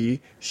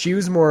Becky, she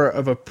was more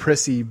of a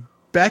prissy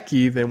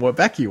Becky than what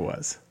Becky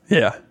was.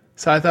 Yeah.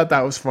 So I thought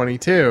that was funny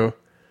too.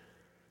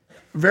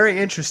 Very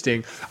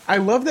interesting. I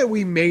love that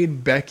we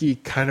made Becky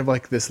kind of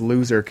like this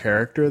loser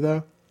character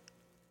though.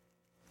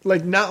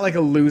 Like, not like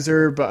a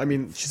loser, but I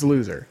mean, she's a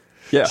loser.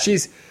 Yeah.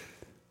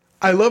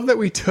 I love that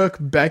we took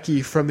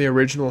Becky from the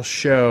original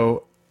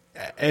show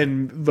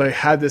and like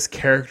had this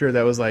character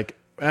that was like,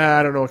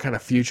 I don't know what kind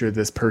of future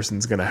this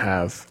person's going to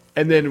have.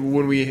 And then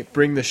when we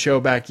bring the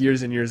show back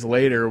years and years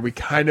later, we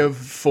kind of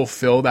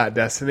fulfill that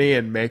destiny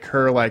and make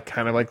her like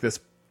kind of like this.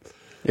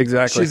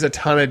 Exactly. She's a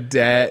ton of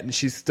debt and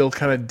she's still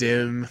kind of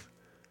dim.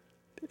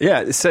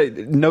 Yeah. So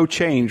no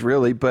change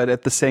really, but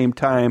at the same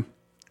time,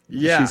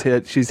 she's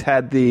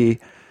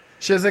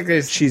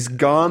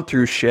gone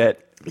through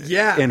shit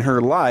in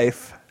her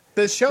life.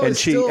 The show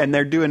and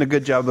they're doing a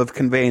good job of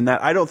conveying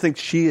that. I don't think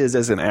she is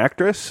as an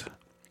actress,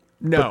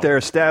 No. But they're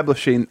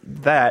establishing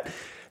that.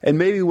 And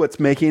maybe what's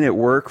making it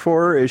work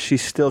for her is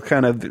she's still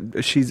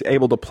she's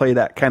able to play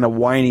that kind of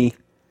whiny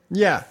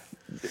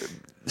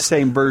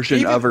same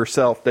version of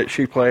herself that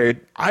she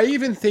played. I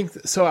even think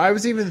so. I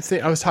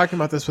was talking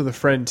about this with a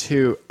friend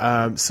too.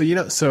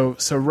 So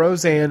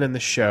Roseanne in the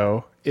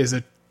show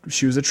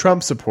she was a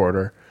Trump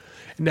supporter.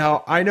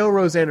 Now I know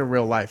Roseanne in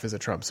real life is a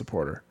Trump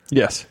supporter.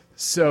 Yes.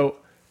 So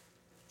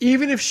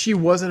even if she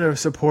wasn't a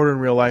supporter in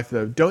real life,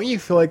 though, don't you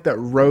feel like that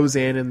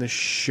Roseanne in the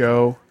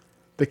show,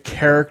 the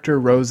character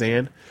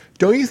Roseanne,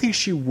 don't you think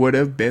she would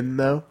have been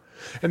though?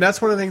 And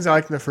that's one of the things I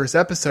liked in the first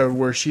episode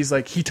where she's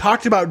like, he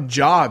talked about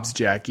jobs,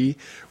 Jackie,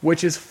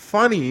 which is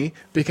funny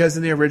because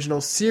in the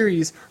original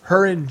series,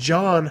 her and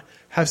John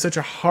have such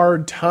a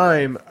hard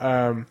time.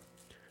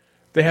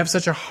 They have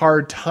such a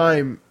hard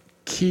time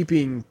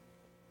keeping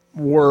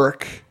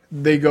work.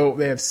 Both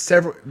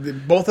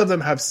of them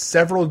have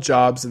several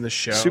jobs in the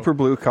show. Super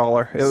blue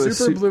collar.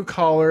 Blue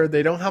collar.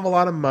 They don't have a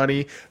lot of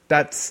money.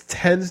 That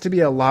tends to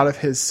be a lot of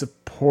his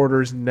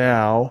supporters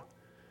now.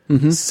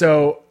 Mm-hmm.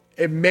 So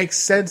it makes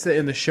sense that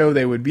in the show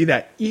they would be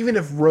that, even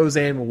if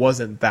Roseanne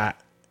wasn't that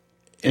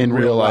in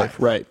real life.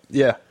 Right.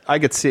 Yeah, I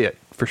could see it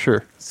for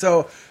sure.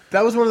 So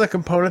that was one of the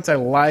components I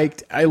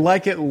liked. I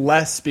like it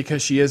less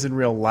because she is in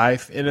real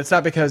life, and it's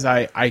not because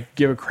I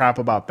give a crap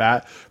about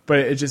that, but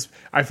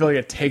I feel like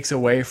it takes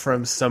away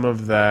from some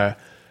of the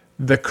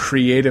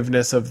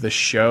creativeness of the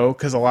show,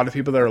 because a lot of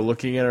people that are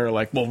looking at her are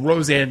like, well,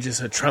 Roseanne's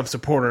just a Trump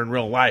supporter in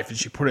real life, and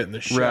she put it in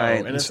the show.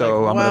 Right, and it's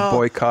so I'm going to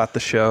boycott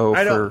the show.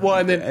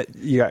 And then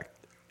you got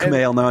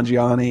Kumail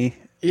Nanjiani.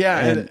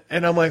 Yeah,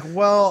 and I'm like,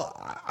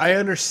 well, I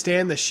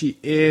understand that she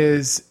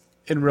is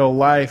in real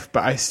life,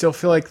 but I still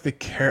feel like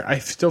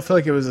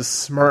it was a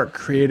smart,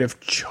 creative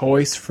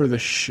choice for the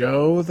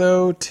show,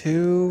 though,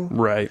 too.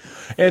 Right.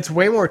 And it's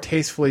way more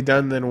tastefully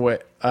done than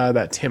what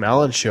that Tim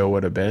Allen show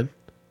would have been.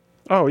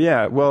 Oh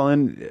yeah, well,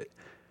 and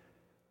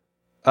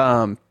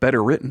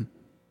better written.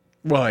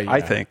 Well, yeah.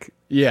 I think.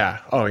 Yeah.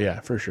 Oh yeah,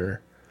 for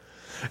sure.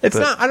 It's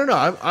not. I don't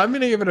know. I'm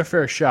going to give it a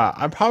fair shot.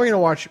 I'm probably going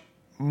to watch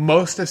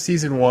most of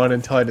season 1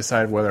 until I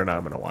decide whether or not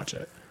I'm going to watch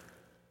it.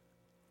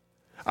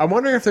 I'm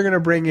wondering if they're going to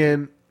bring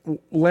in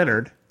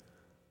Leonard.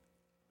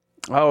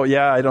 Oh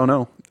yeah, I don't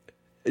know.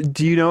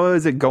 Do you know,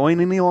 is it going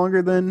any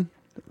longer than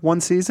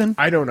one season?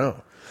 I don't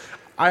know.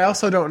 I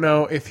also don't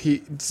know if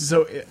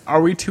so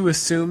are we to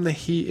assume that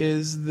he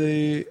is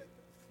the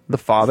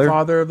father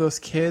of those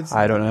kids?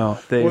 I don't know.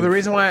 Well, the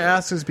reason why I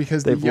asked is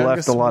because they've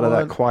left a lot of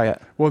that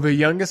quiet. Well, the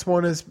youngest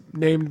one is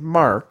named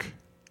Mark,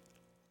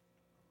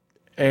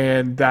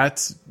 and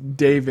that's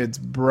David's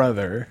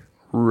brother,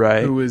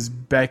 right? Who is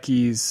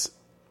Becky's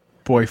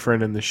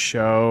boyfriend in the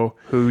show,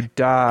 who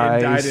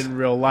died in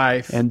real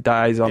life and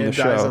dies on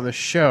the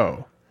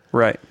show.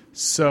 Right.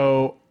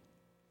 So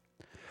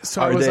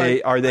are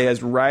they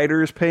as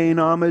writers paying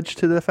homage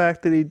to the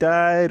fact that he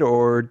died,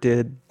 or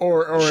did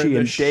she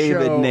and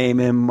David name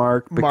him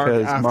Mark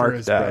because Mark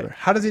died? Brother.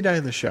 How does he die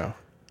in the show?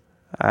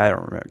 I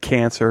don't remember.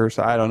 Cancer.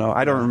 So I don't know.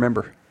 I don't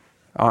remember,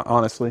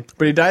 honestly.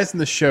 But he dies in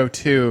the show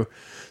too.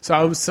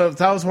 So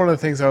that was one of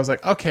the things I was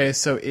like, okay,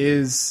 so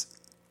is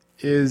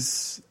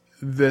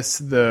this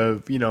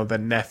the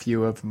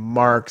nephew of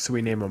Mark? So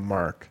we name him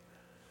Mark.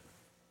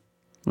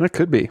 Well, it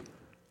could be.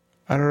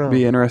 I don't know. It'd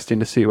be interesting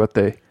to see what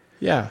they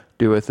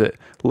do with it.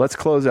 Let's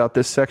close out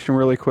this section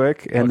really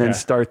quick and then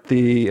start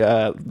the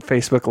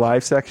Facebook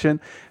Live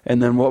section.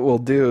 And then what we'll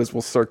do is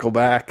we'll circle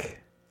back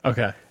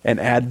and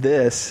add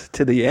this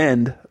to the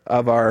end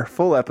of our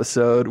full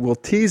episode. We'll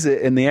tease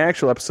it in the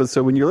actual episode.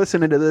 So when you're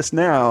listening to this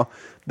now,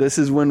 this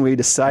is when we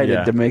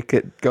decided to make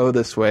it go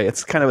this way.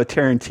 It's kind of a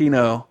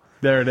Tarantino.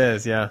 There it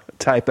is,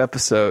 type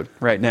episode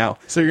right now.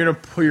 So you're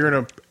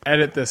gonna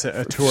edit this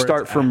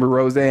start from the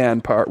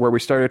Roseanne part where we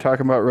started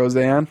talking about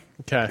Roseanne.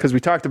 Okay. Because we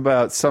talked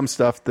about some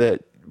stuff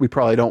that we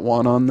probably don't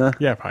want on the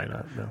probably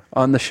not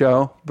on the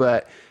show,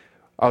 but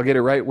I'll get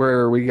it right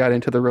where we got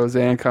into the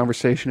Roseanne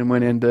conversation and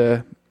went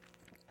into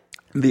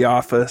The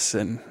Office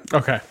and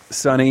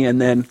Sunny, and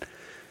then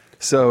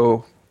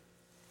so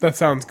that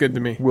sounds good to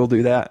me. We'll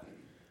do that.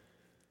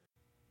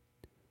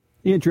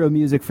 The intro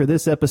music for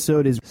this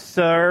episode is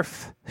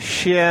Surf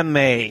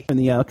Shimmy. And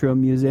the outro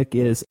music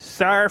is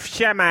Surf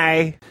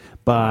Shimmy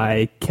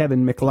by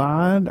Kevin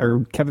MacLeod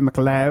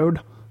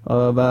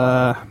of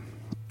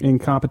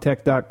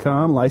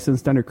Incompetech.com,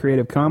 licensed under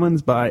Creative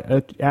Commons by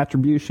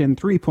Attribution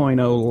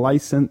 3.0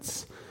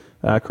 license,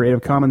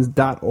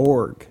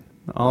 creativecommons.org.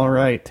 All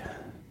right.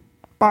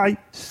 Bye.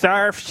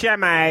 Surf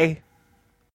Shimmy.